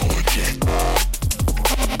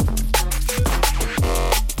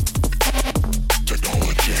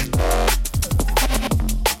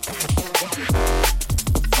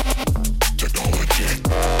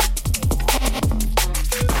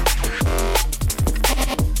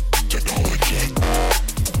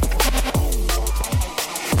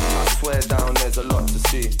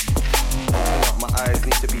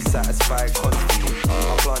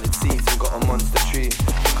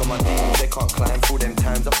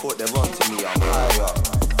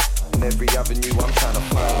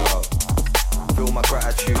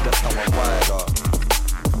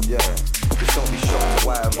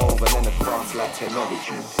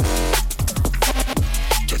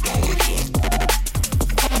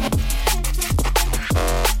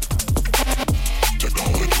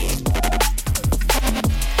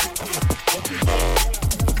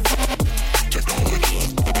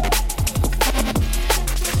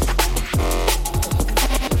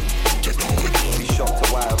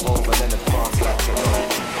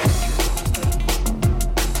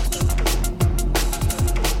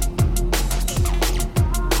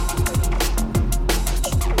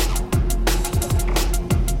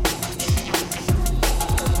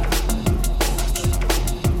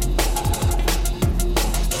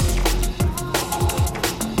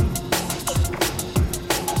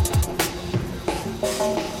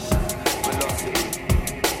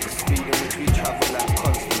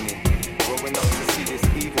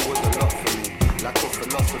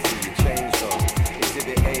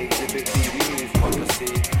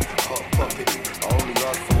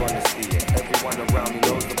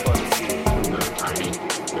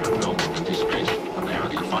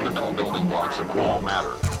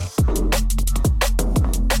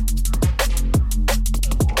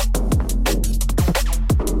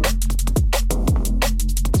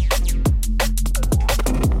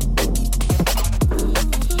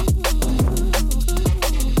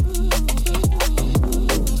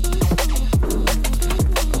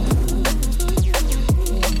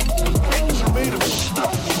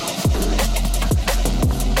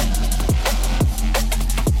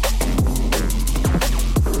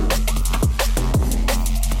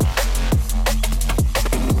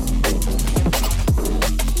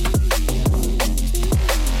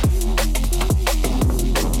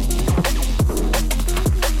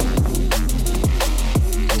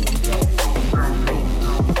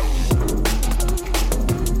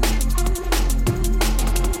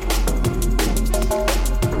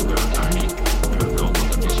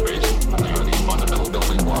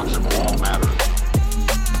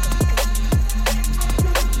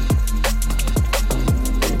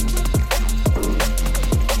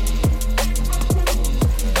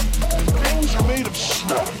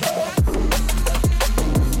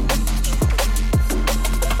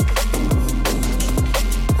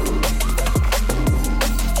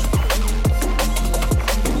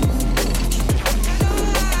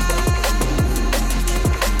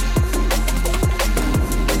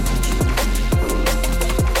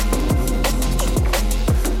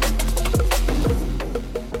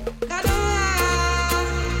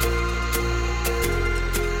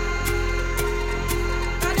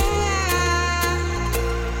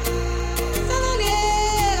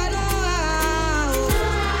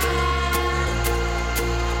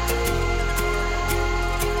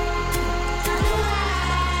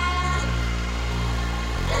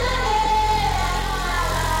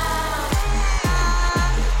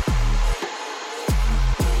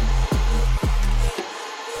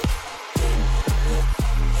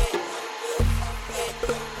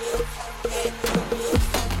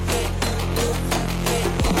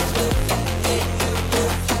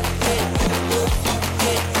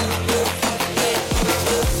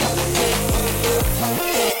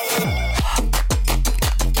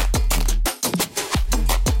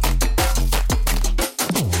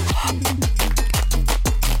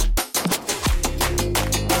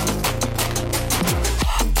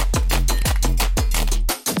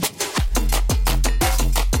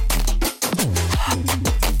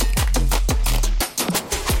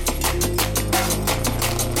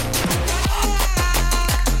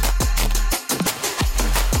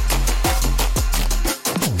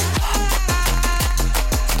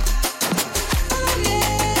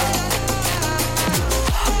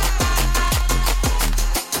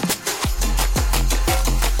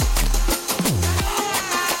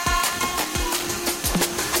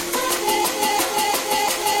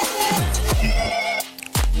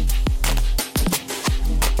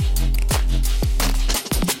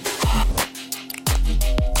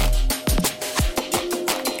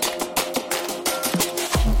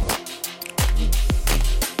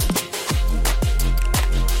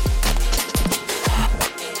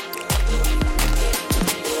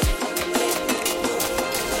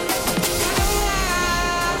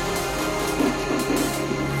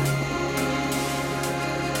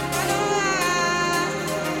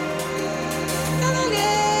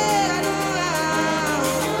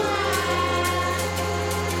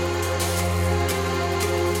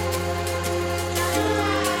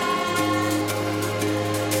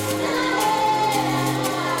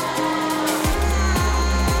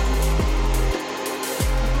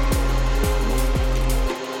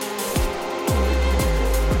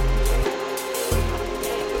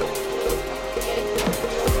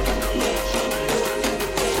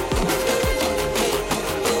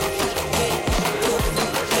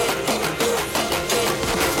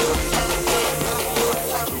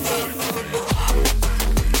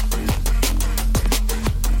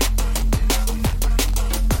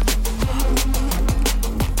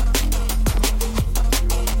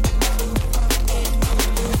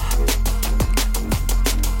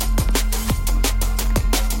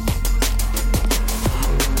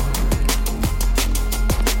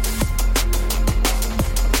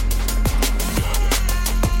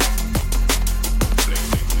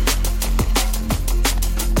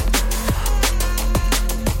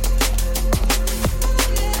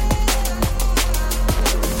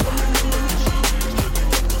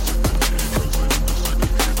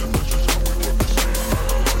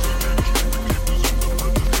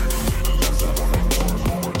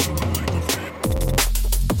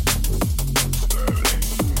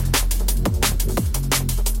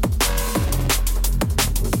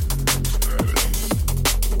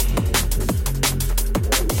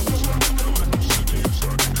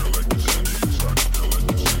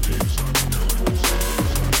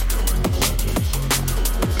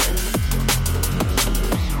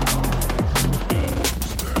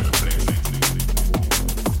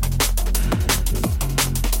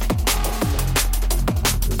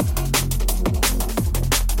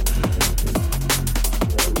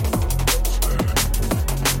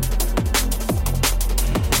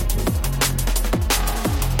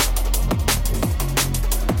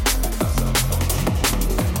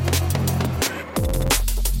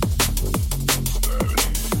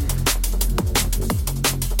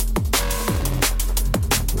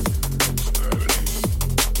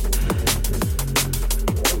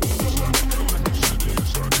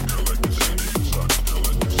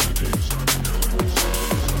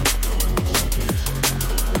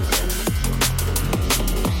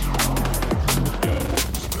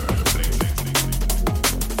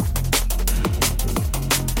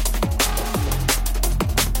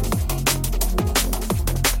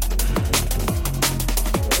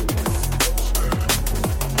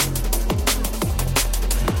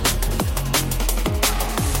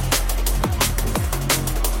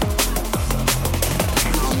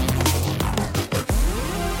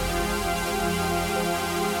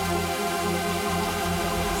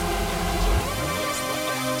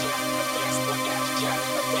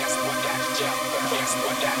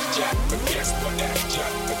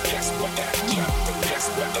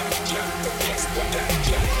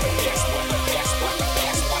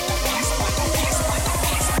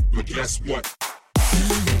 But guess what?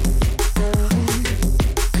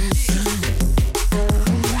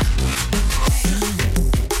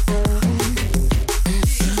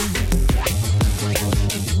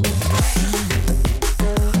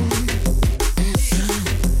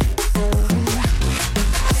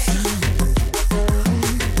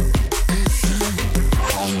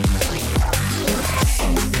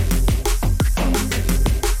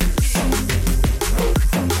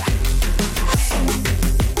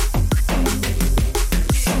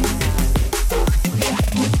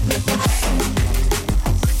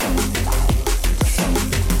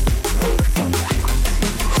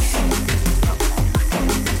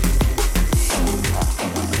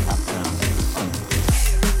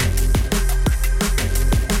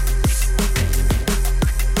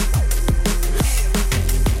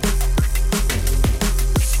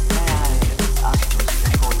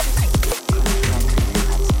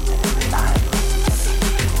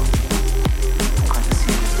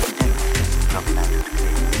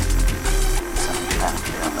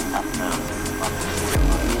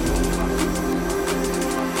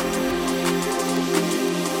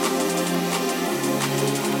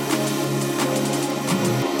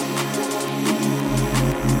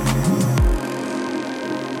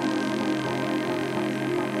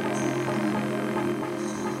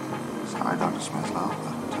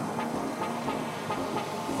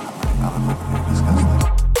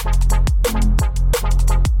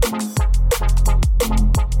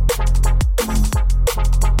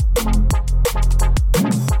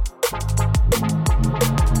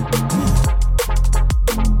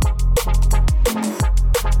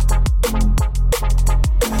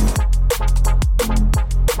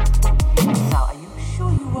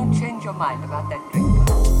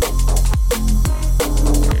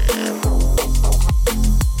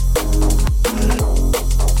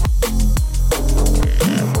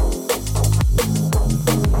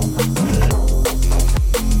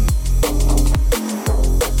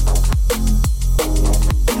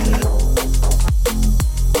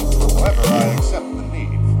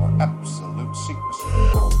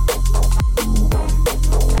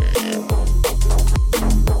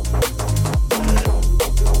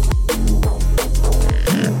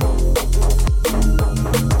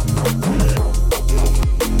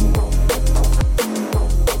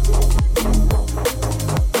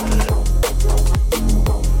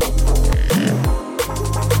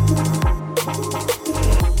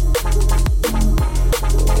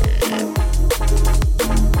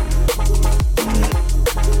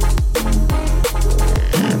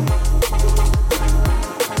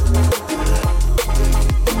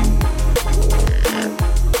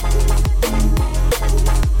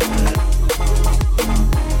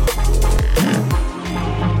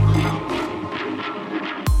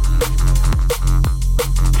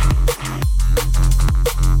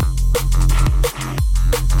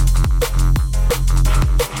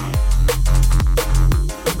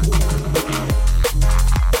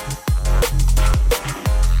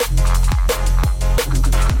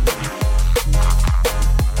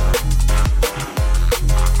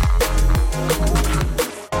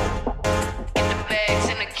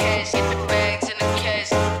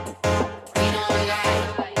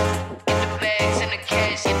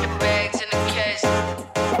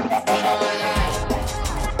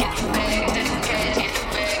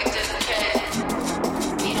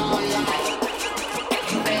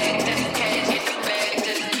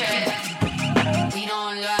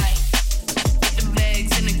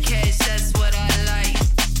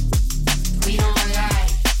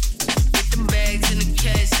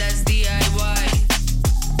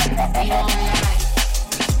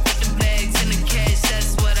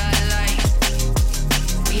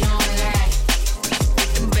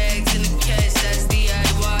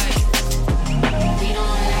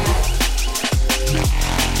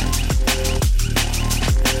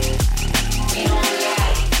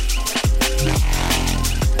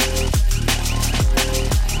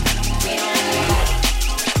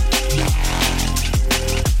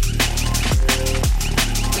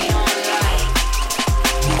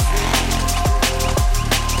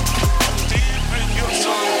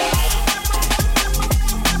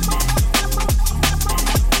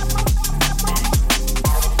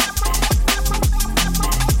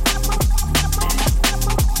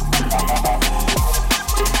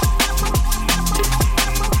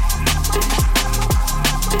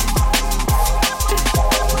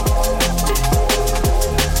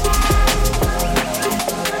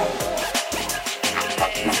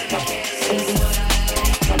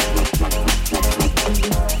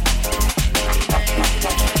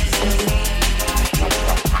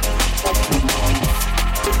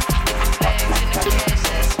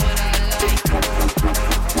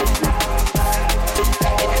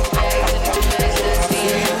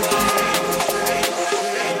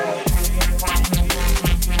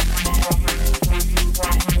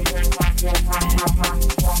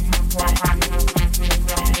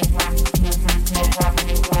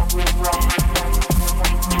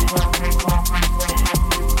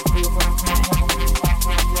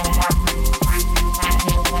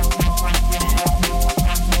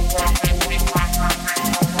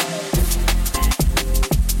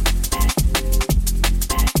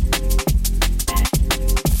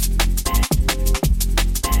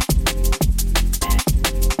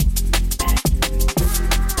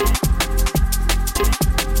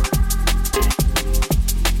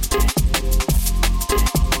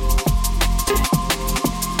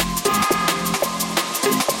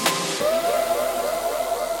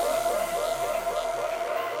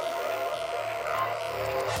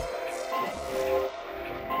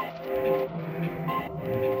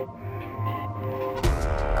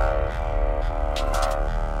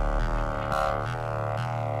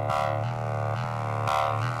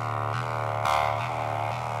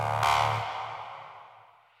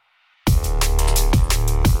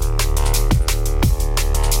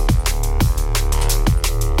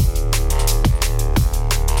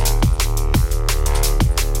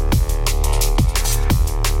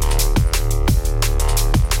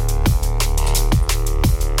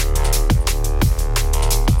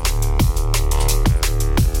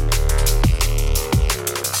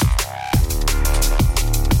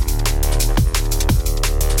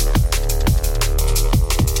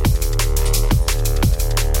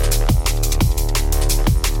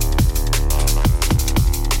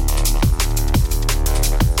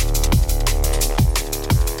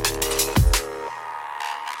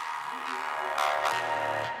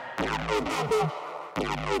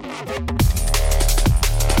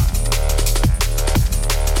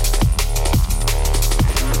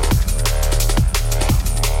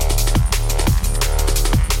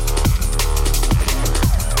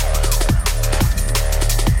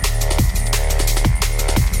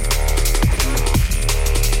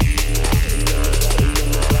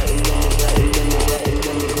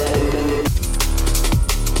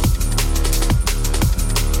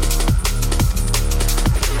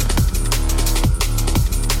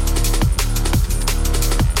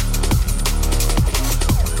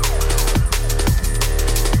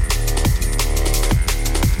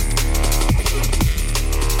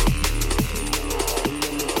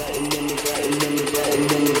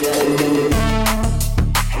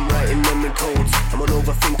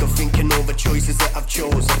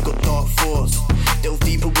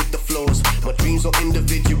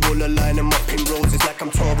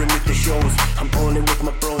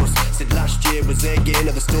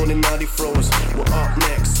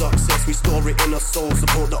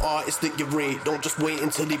 Don't just wait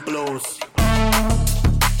until he blows.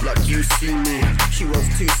 Like you see me, she wants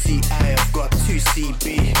 2CI, I've got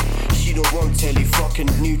 2CB. She don't want telly, fucking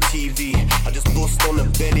new TV. I just bust on her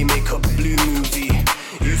belly, make a blue movie.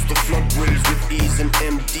 Used to flood waves with ease and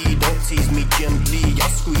MD. Don't tease me gently, I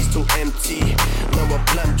squeeze till empty. Now I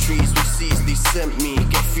plant trees with seeds they sent me.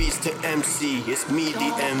 Get fees to MC, it's me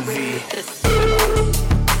the envy.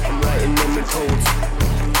 I'm writing them in codes.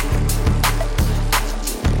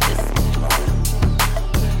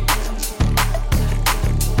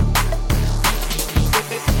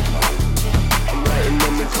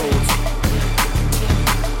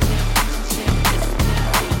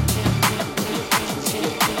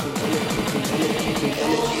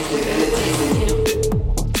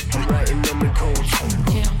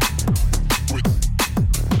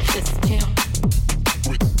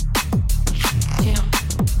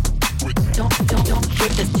 Don't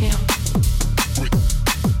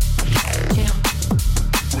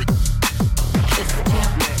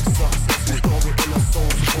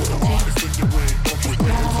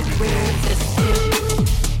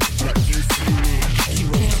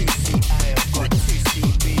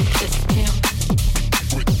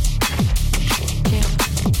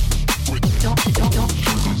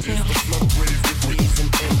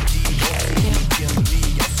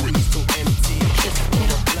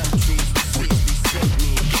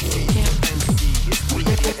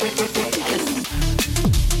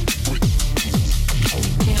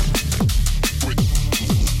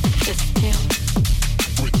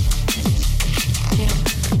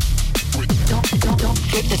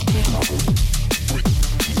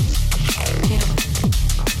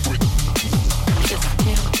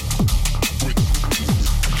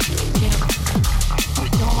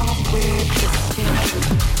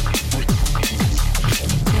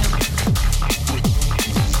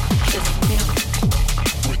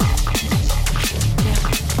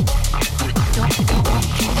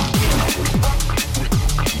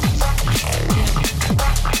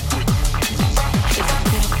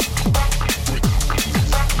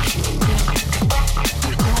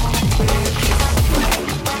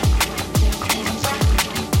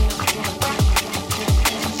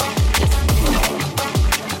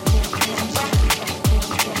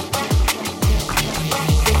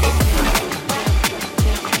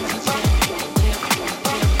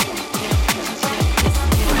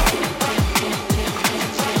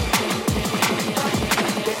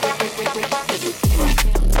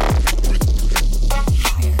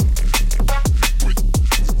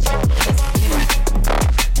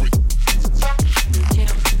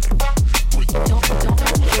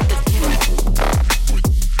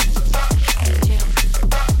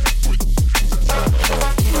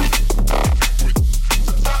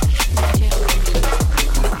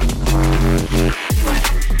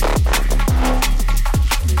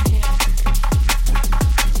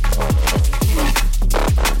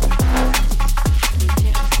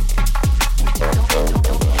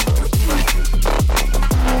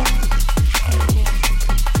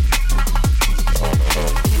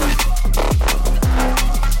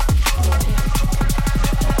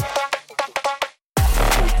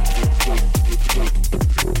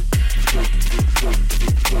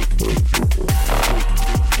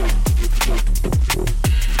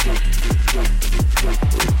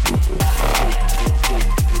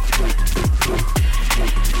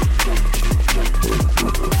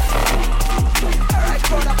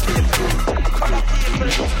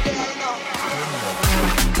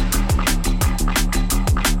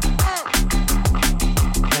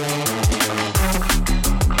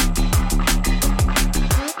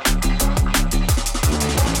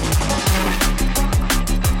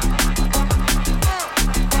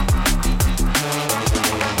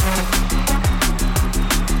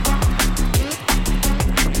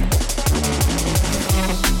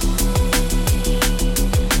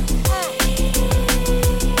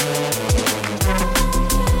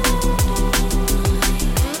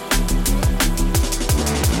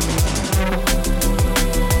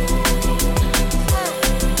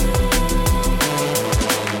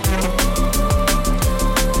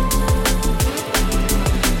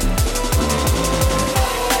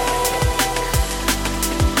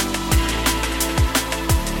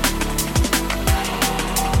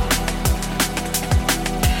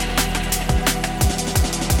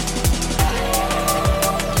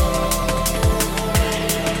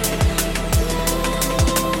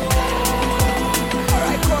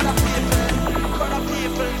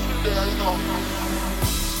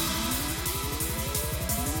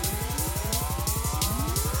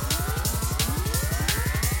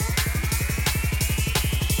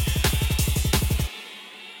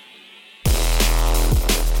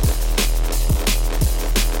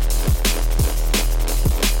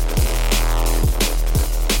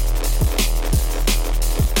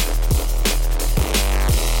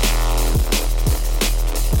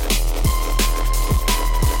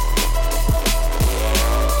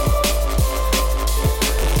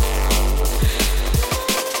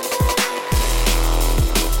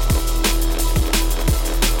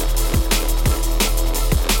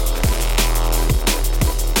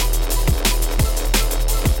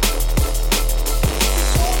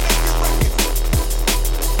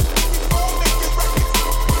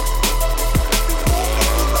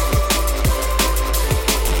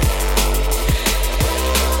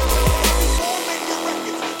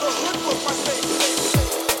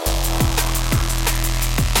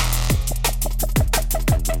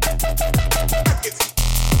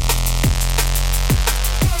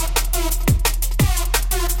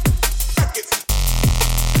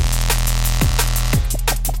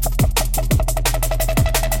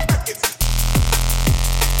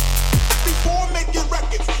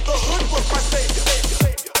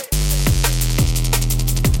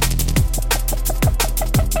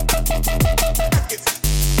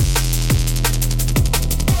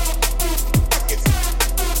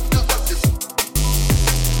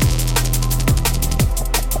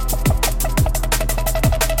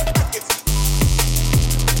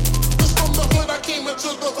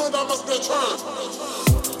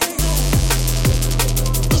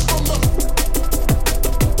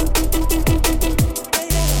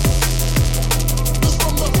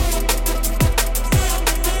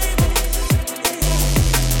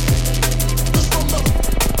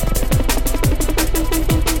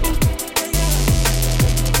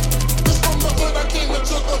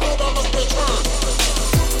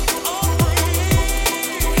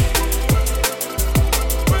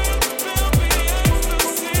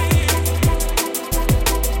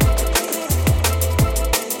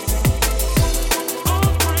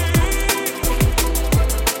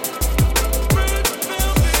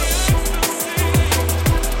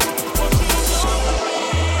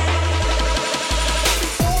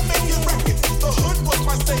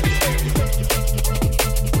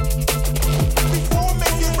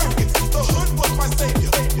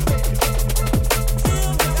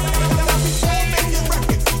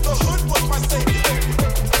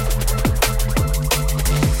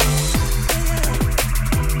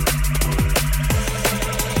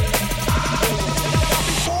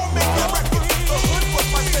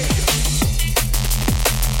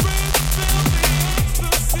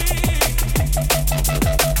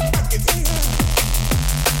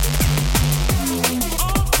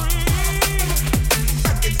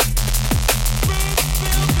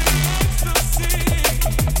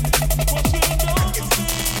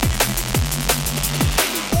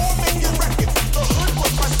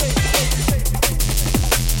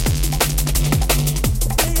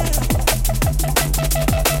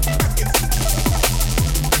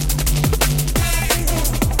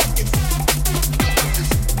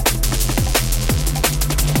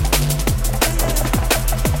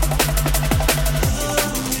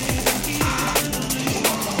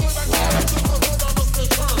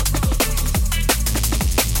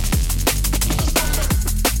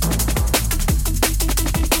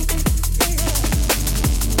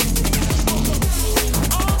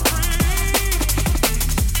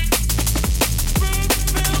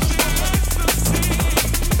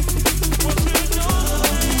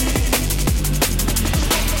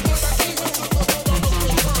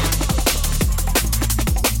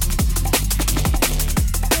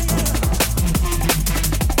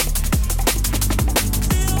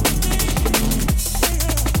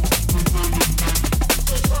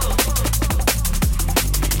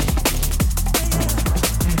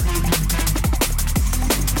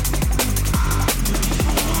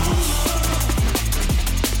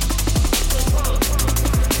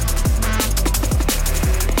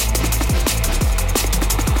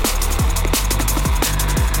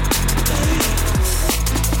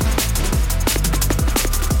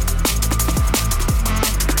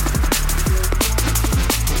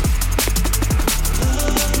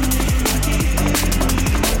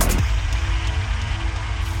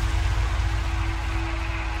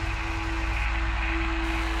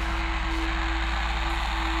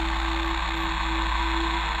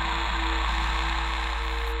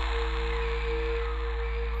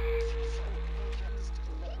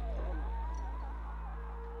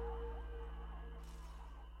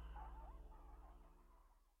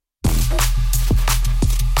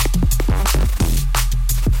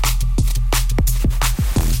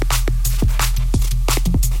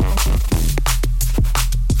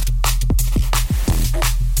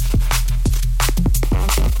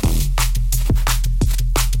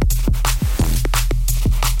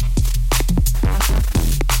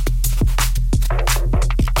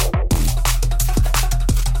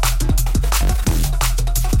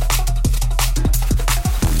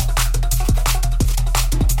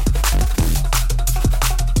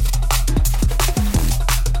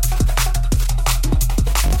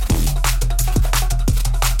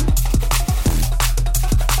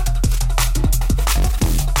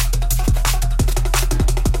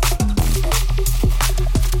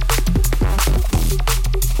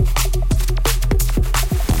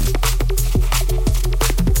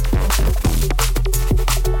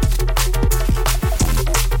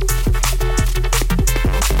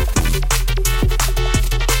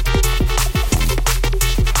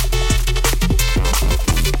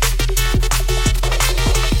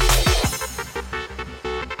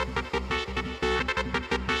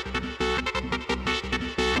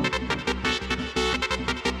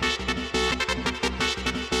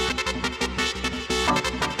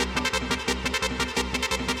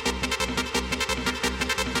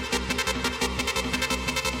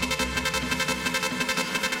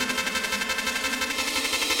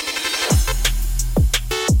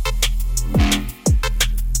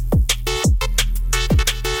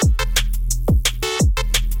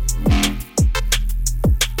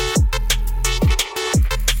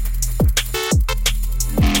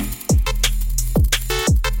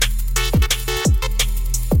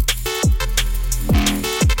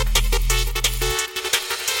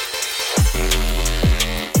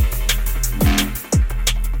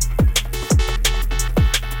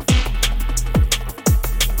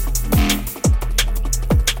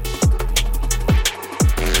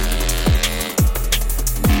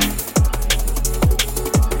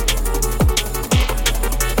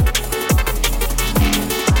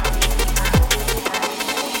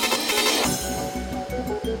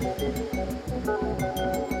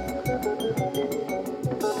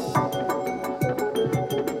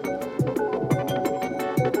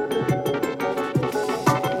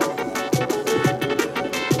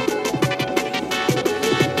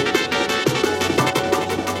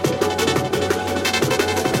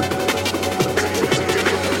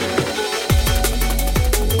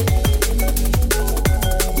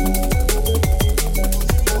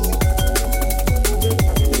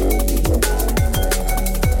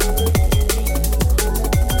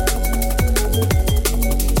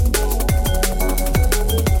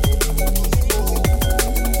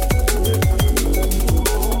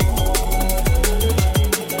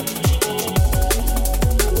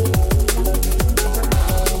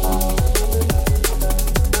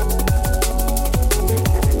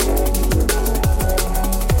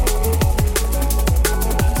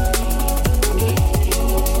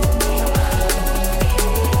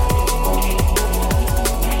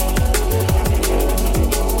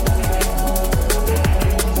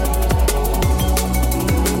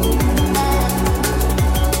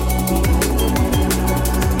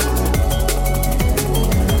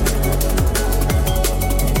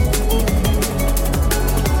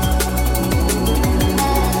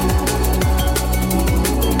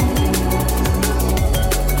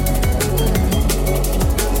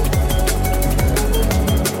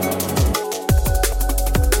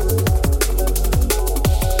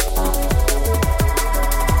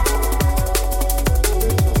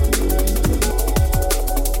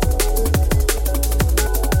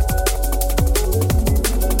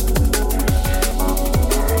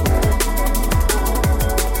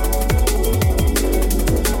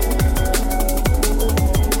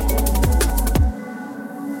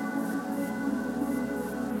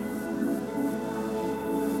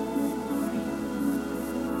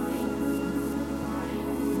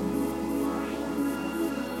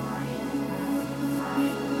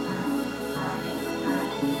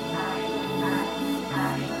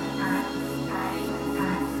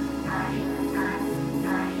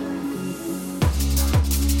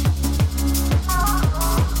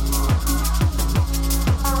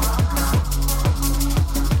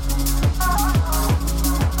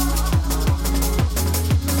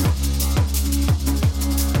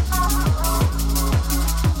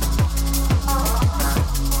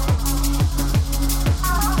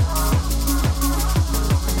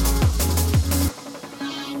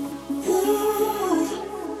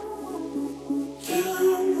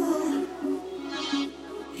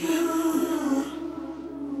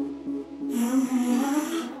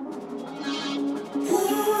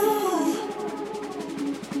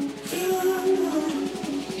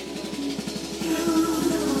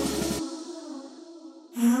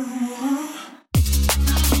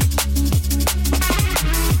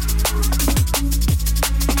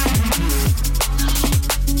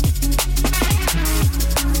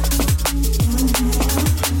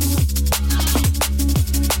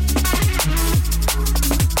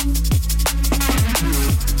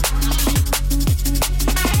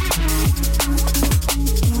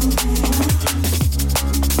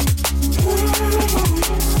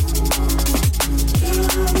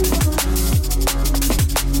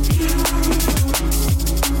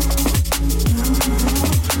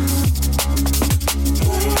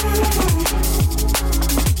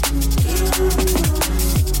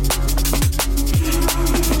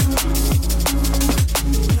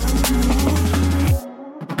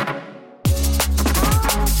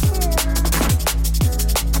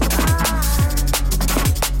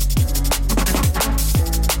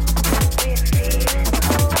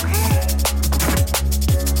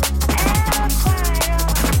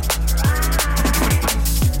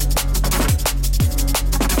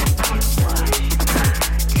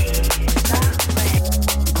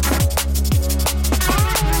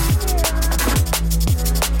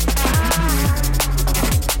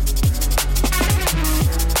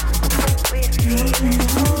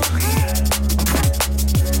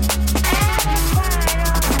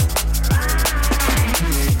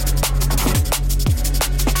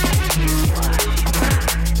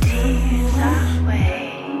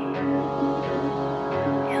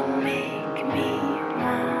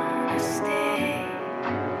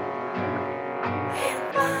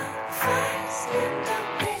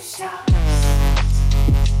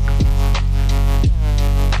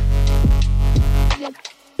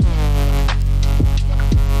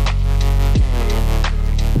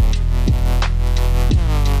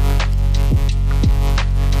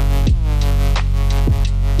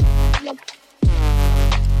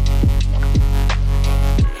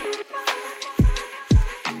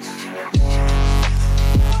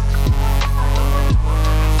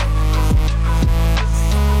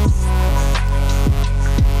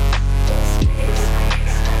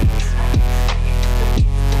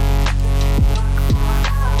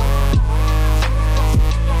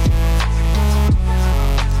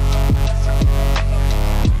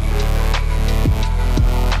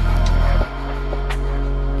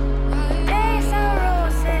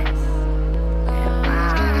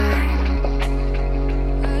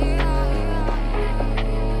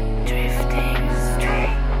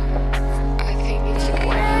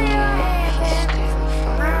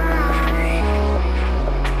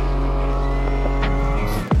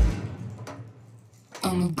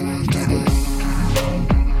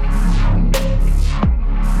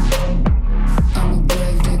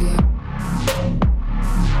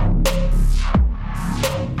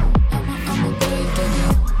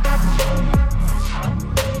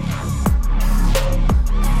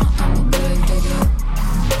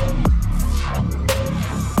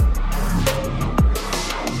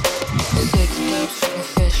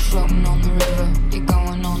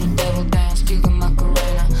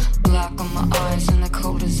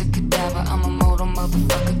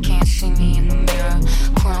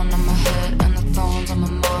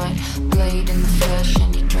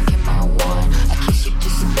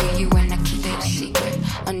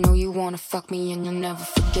fuck me and you'll never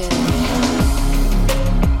forget.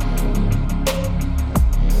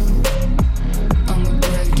 I'm a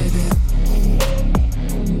grave digger.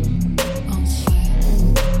 I'm sad.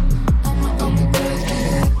 I'm a grave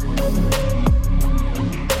digger.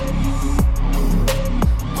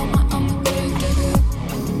 I'm a grave digger.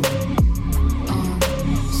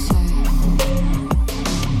 I'm sad.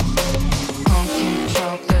 On King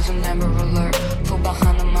Trump, there's an Amber Alert. Full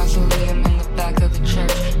behind the mausoleum in the back of the church.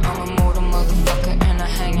 I'm a mortal motherfucker and I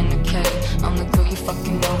hang in the cave. I'm the girl you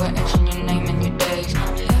fucking over, etching your name in your days.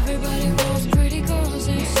 Everybody wants pretty girls,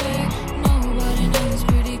 they say. Nobody knows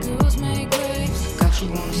pretty girls make graves. Got you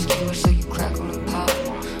on a skewer so you crackle and pop.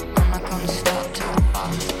 I'm not gonna stop till the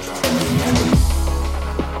bombs drop.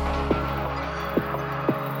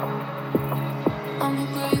 I'm a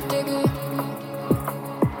grave digger.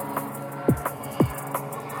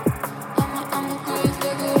 I'm a grave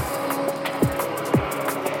digger.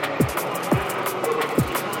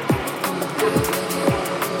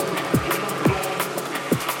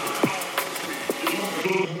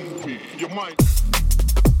 You might.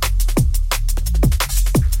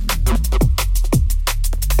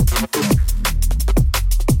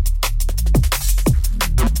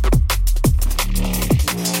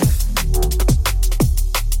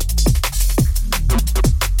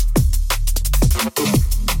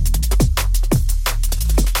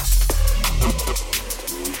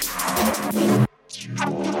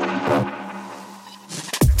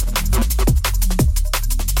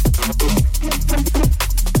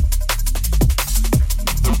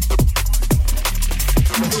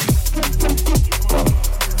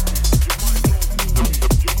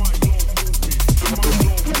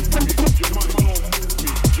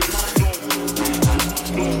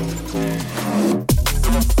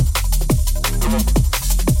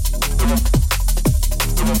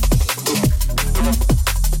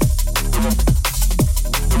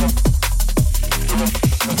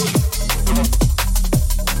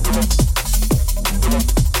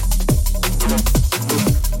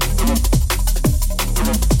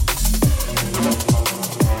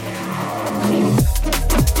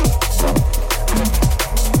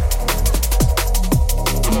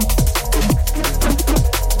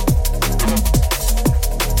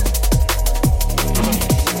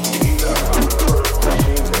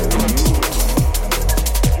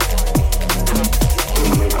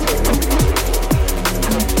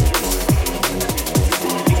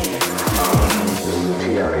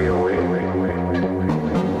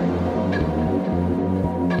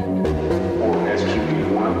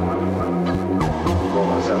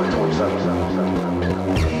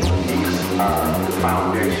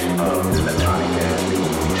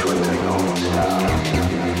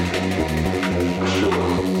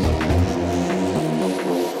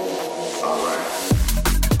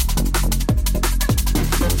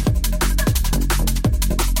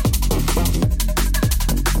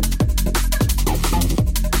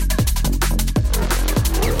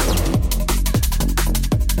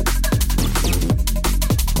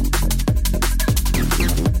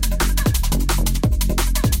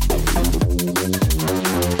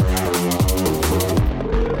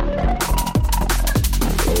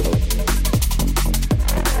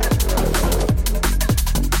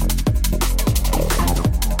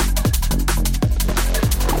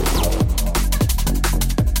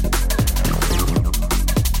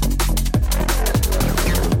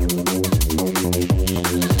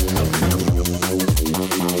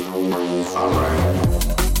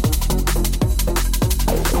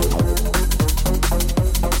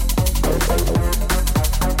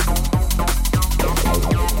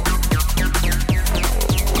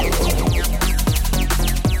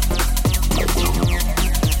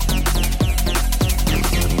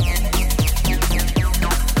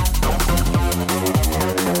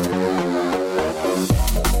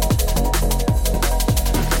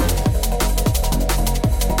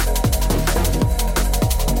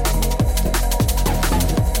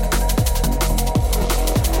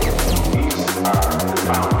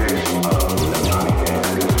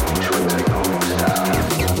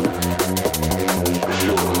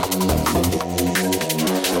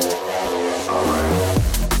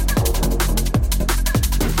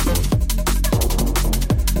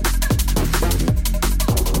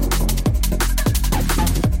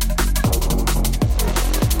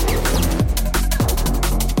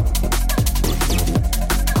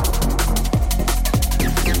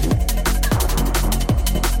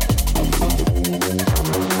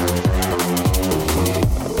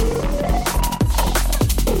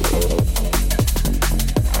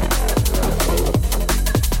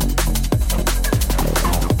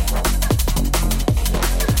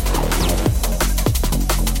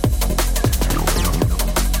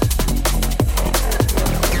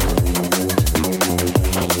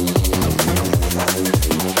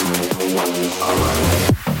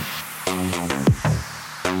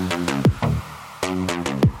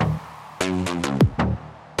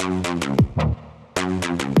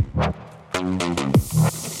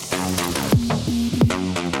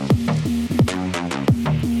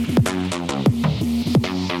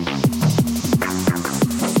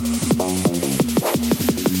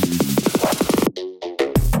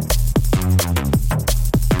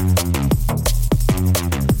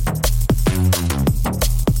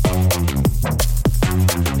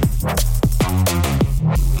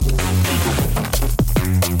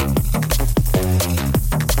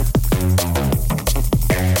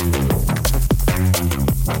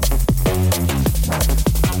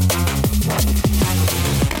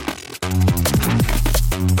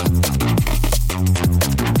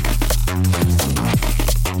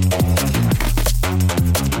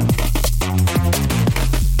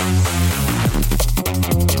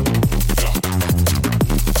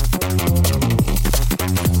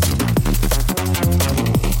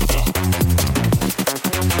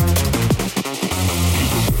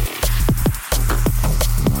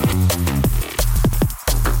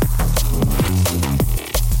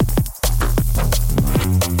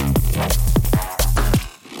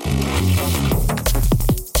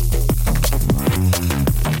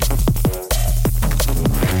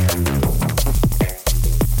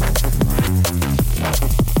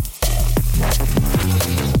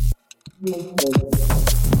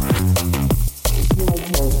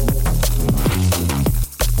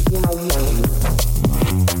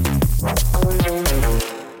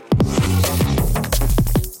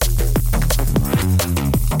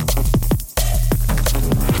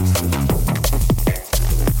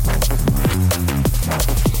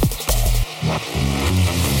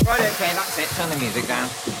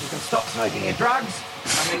 Smoking your drugs.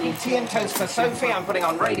 I'm making tea and toast for Sophie. I'm putting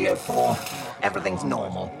on Radio 4. Everything's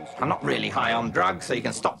normal. I'm not really high on drugs, so you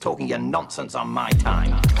can stop talking your nonsense on my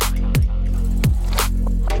time.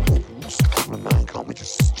 Man, can't we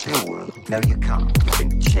just chill? No, you can't. You've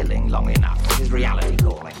been chilling long enough. This is reality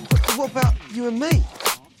calling. What about you and me?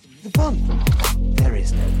 The bond? There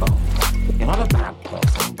is no bond. You're not a bad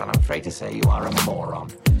person, but I'm afraid to say you are a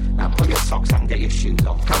moron. Now pull your socks out and get your shoes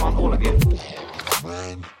on. Come on, all of you.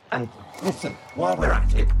 And listen, while we're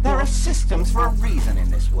at it, there are systems for a reason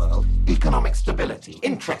in this world. Economic stability,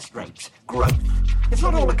 interest rates, growth. It's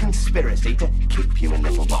not all a conspiracy to keep you in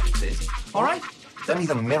little boxes, all right? It's only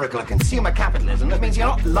the miracle of consumer capitalism that means you're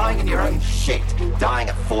not lying in your own shit, dying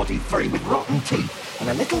at 43 with rotten teeth, and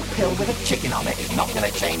a little pill with a chicken on it is not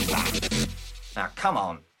going to change that. Now, come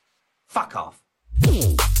on. Fuck off.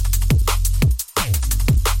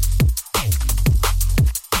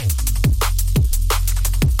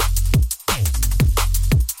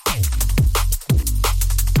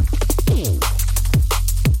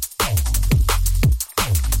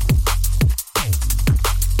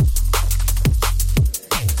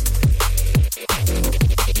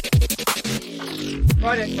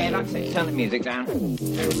 Right, okay, that's it. Turn the music down.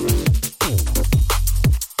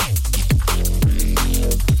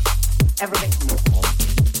 Everything's normal.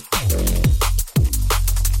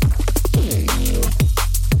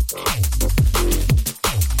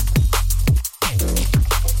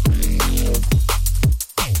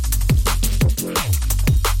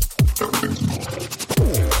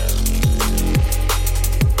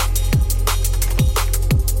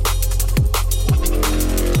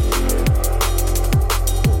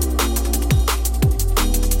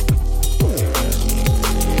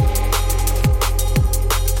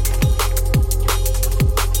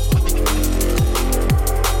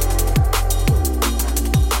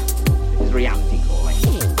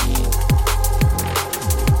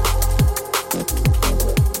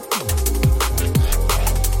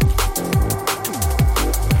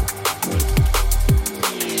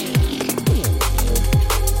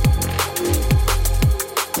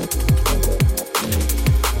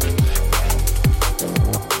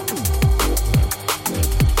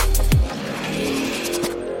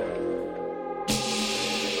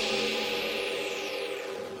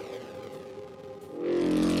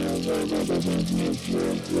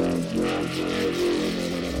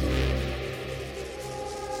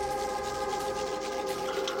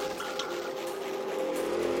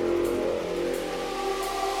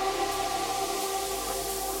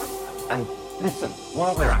 And listen,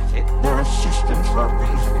 while we're at it, there are systems for a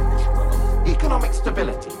reason in this world. Economic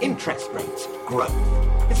stability, interest rates, growth.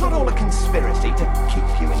 It's not all a conspiracy to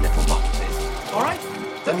keep you in little boxes, all right?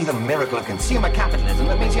 It's only the miracle of consumer capitalism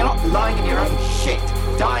that means you're not lying in your own shit,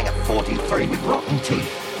 dying at 43 with rotten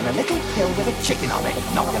teeth, and a little pill with a chicken on it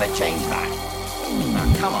is not going to change that.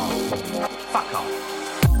 Now, come on. Fuck off.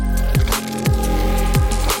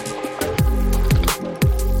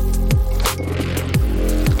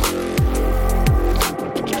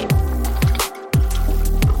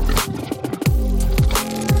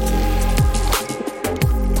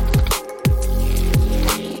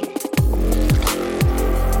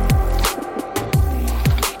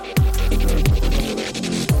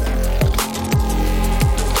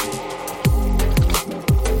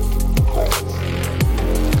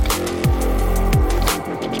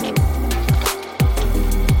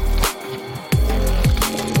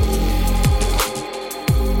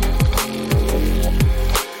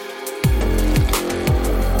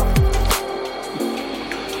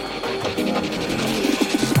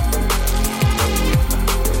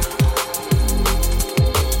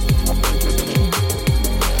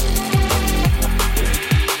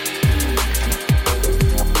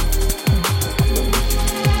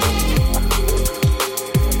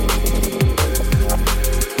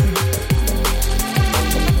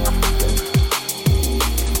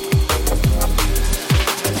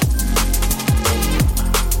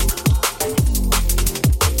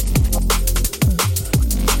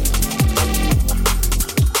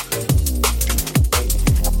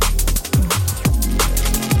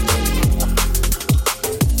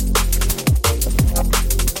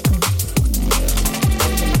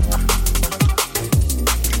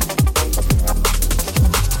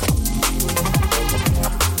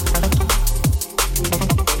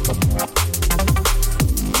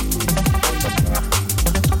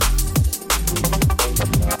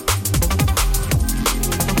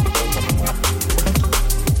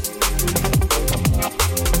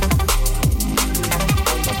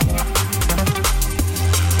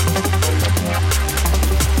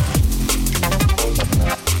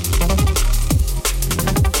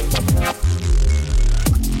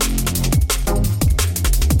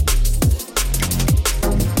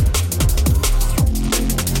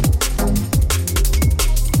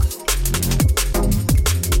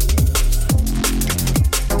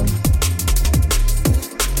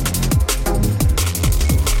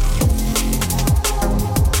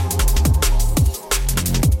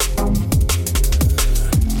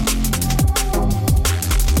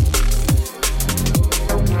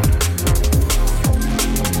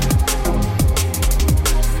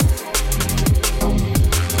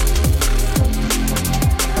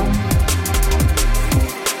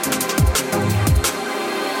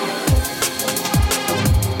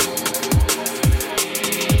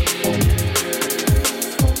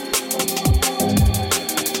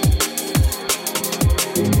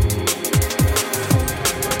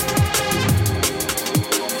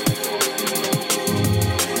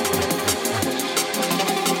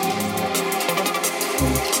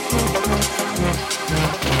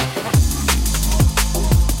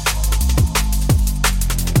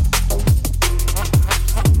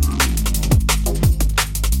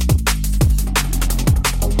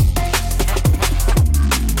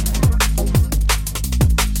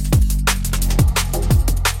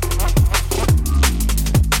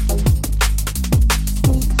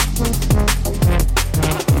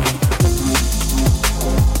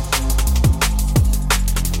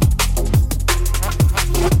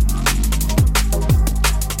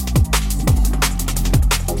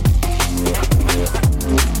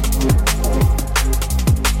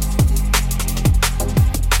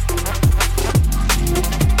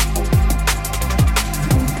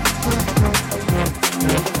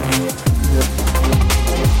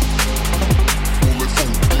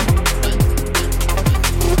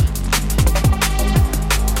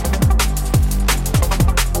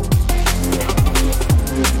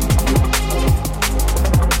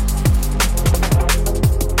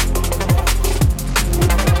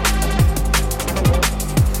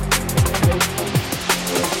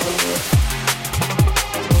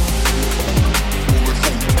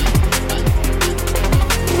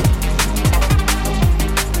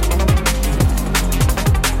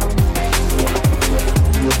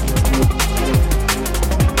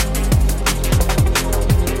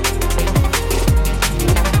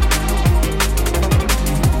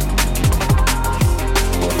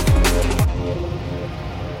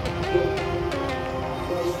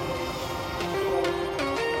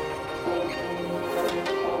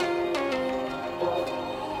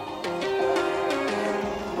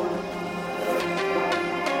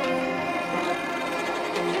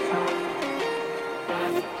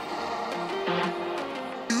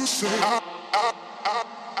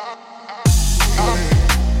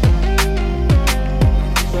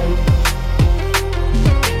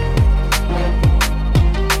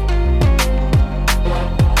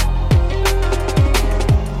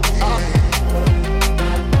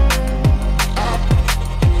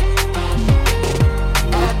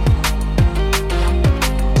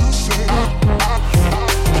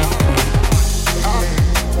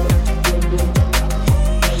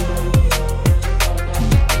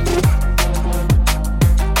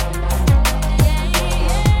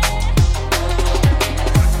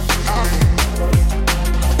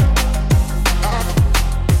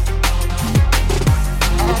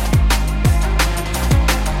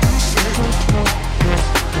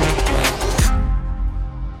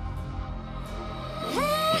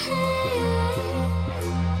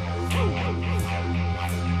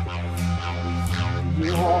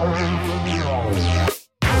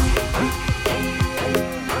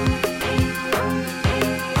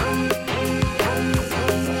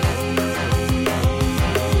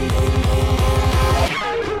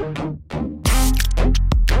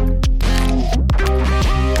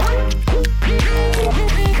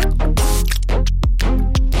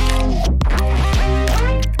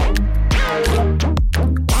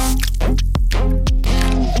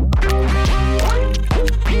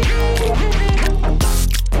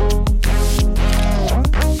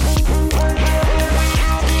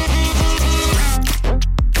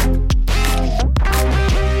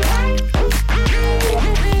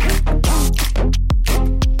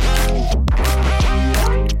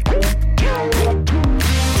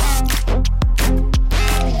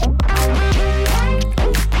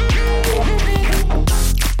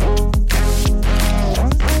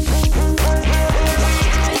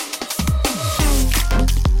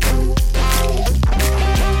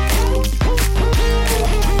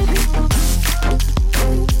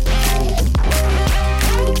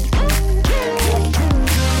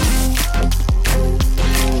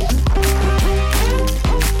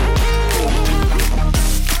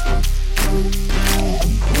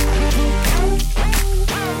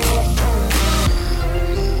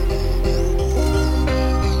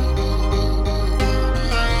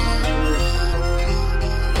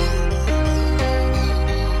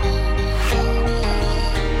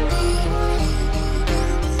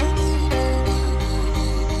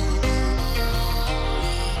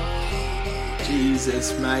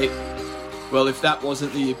 Jesus, mate. Well, if that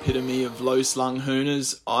wasn't the epitome of low-slung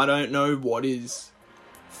hooners, I don't know what is.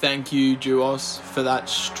 Thank you, Duos, for that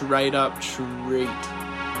straight-up treat.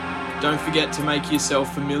 Don't forget to make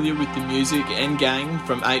yourself familiar with the music and gang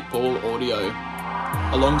from 8 Ball Audio.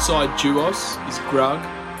 Alongside Duos is Grug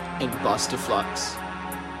and Buster Flux.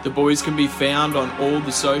 The boys can be found on all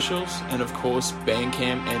the socials and, of course,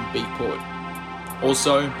 Bandcamp and Beatport.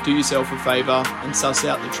 Also, do yourself a favour and suss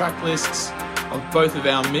out the track lists of both of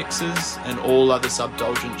our mixes and all other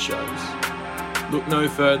Subdulgent shows. Look no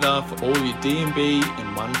further for all your D&B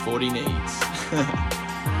and 140 needs.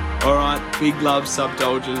 Alright, big love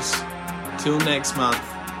Subdulgers. Till next month.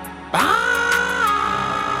 Bye!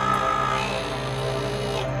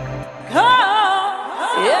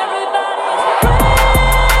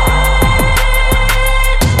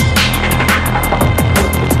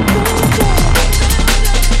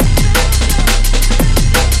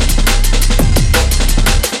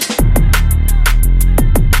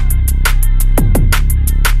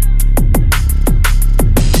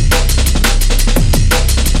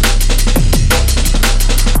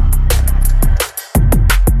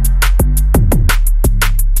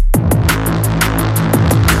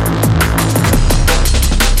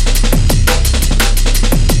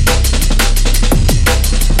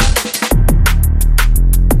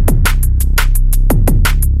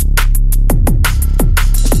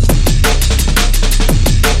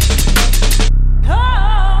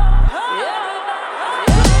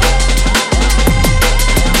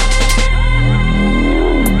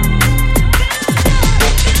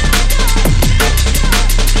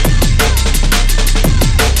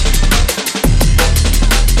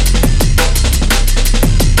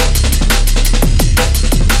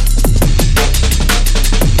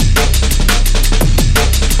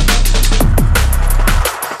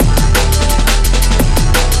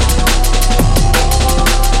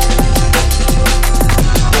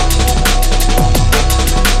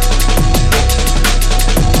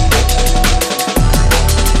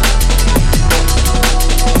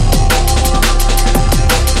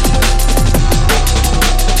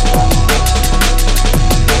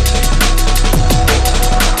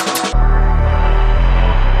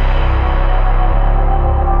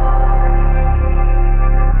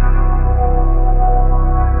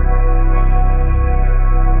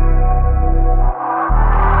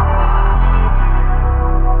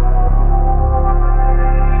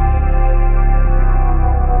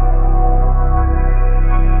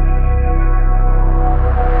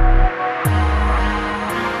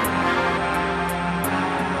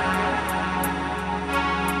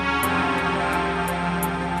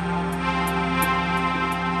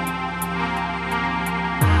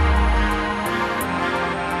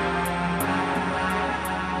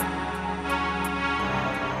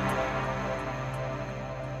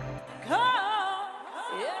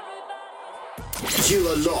 You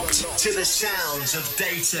are locked to the sounds of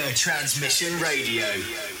Data Transmission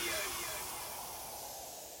Radio.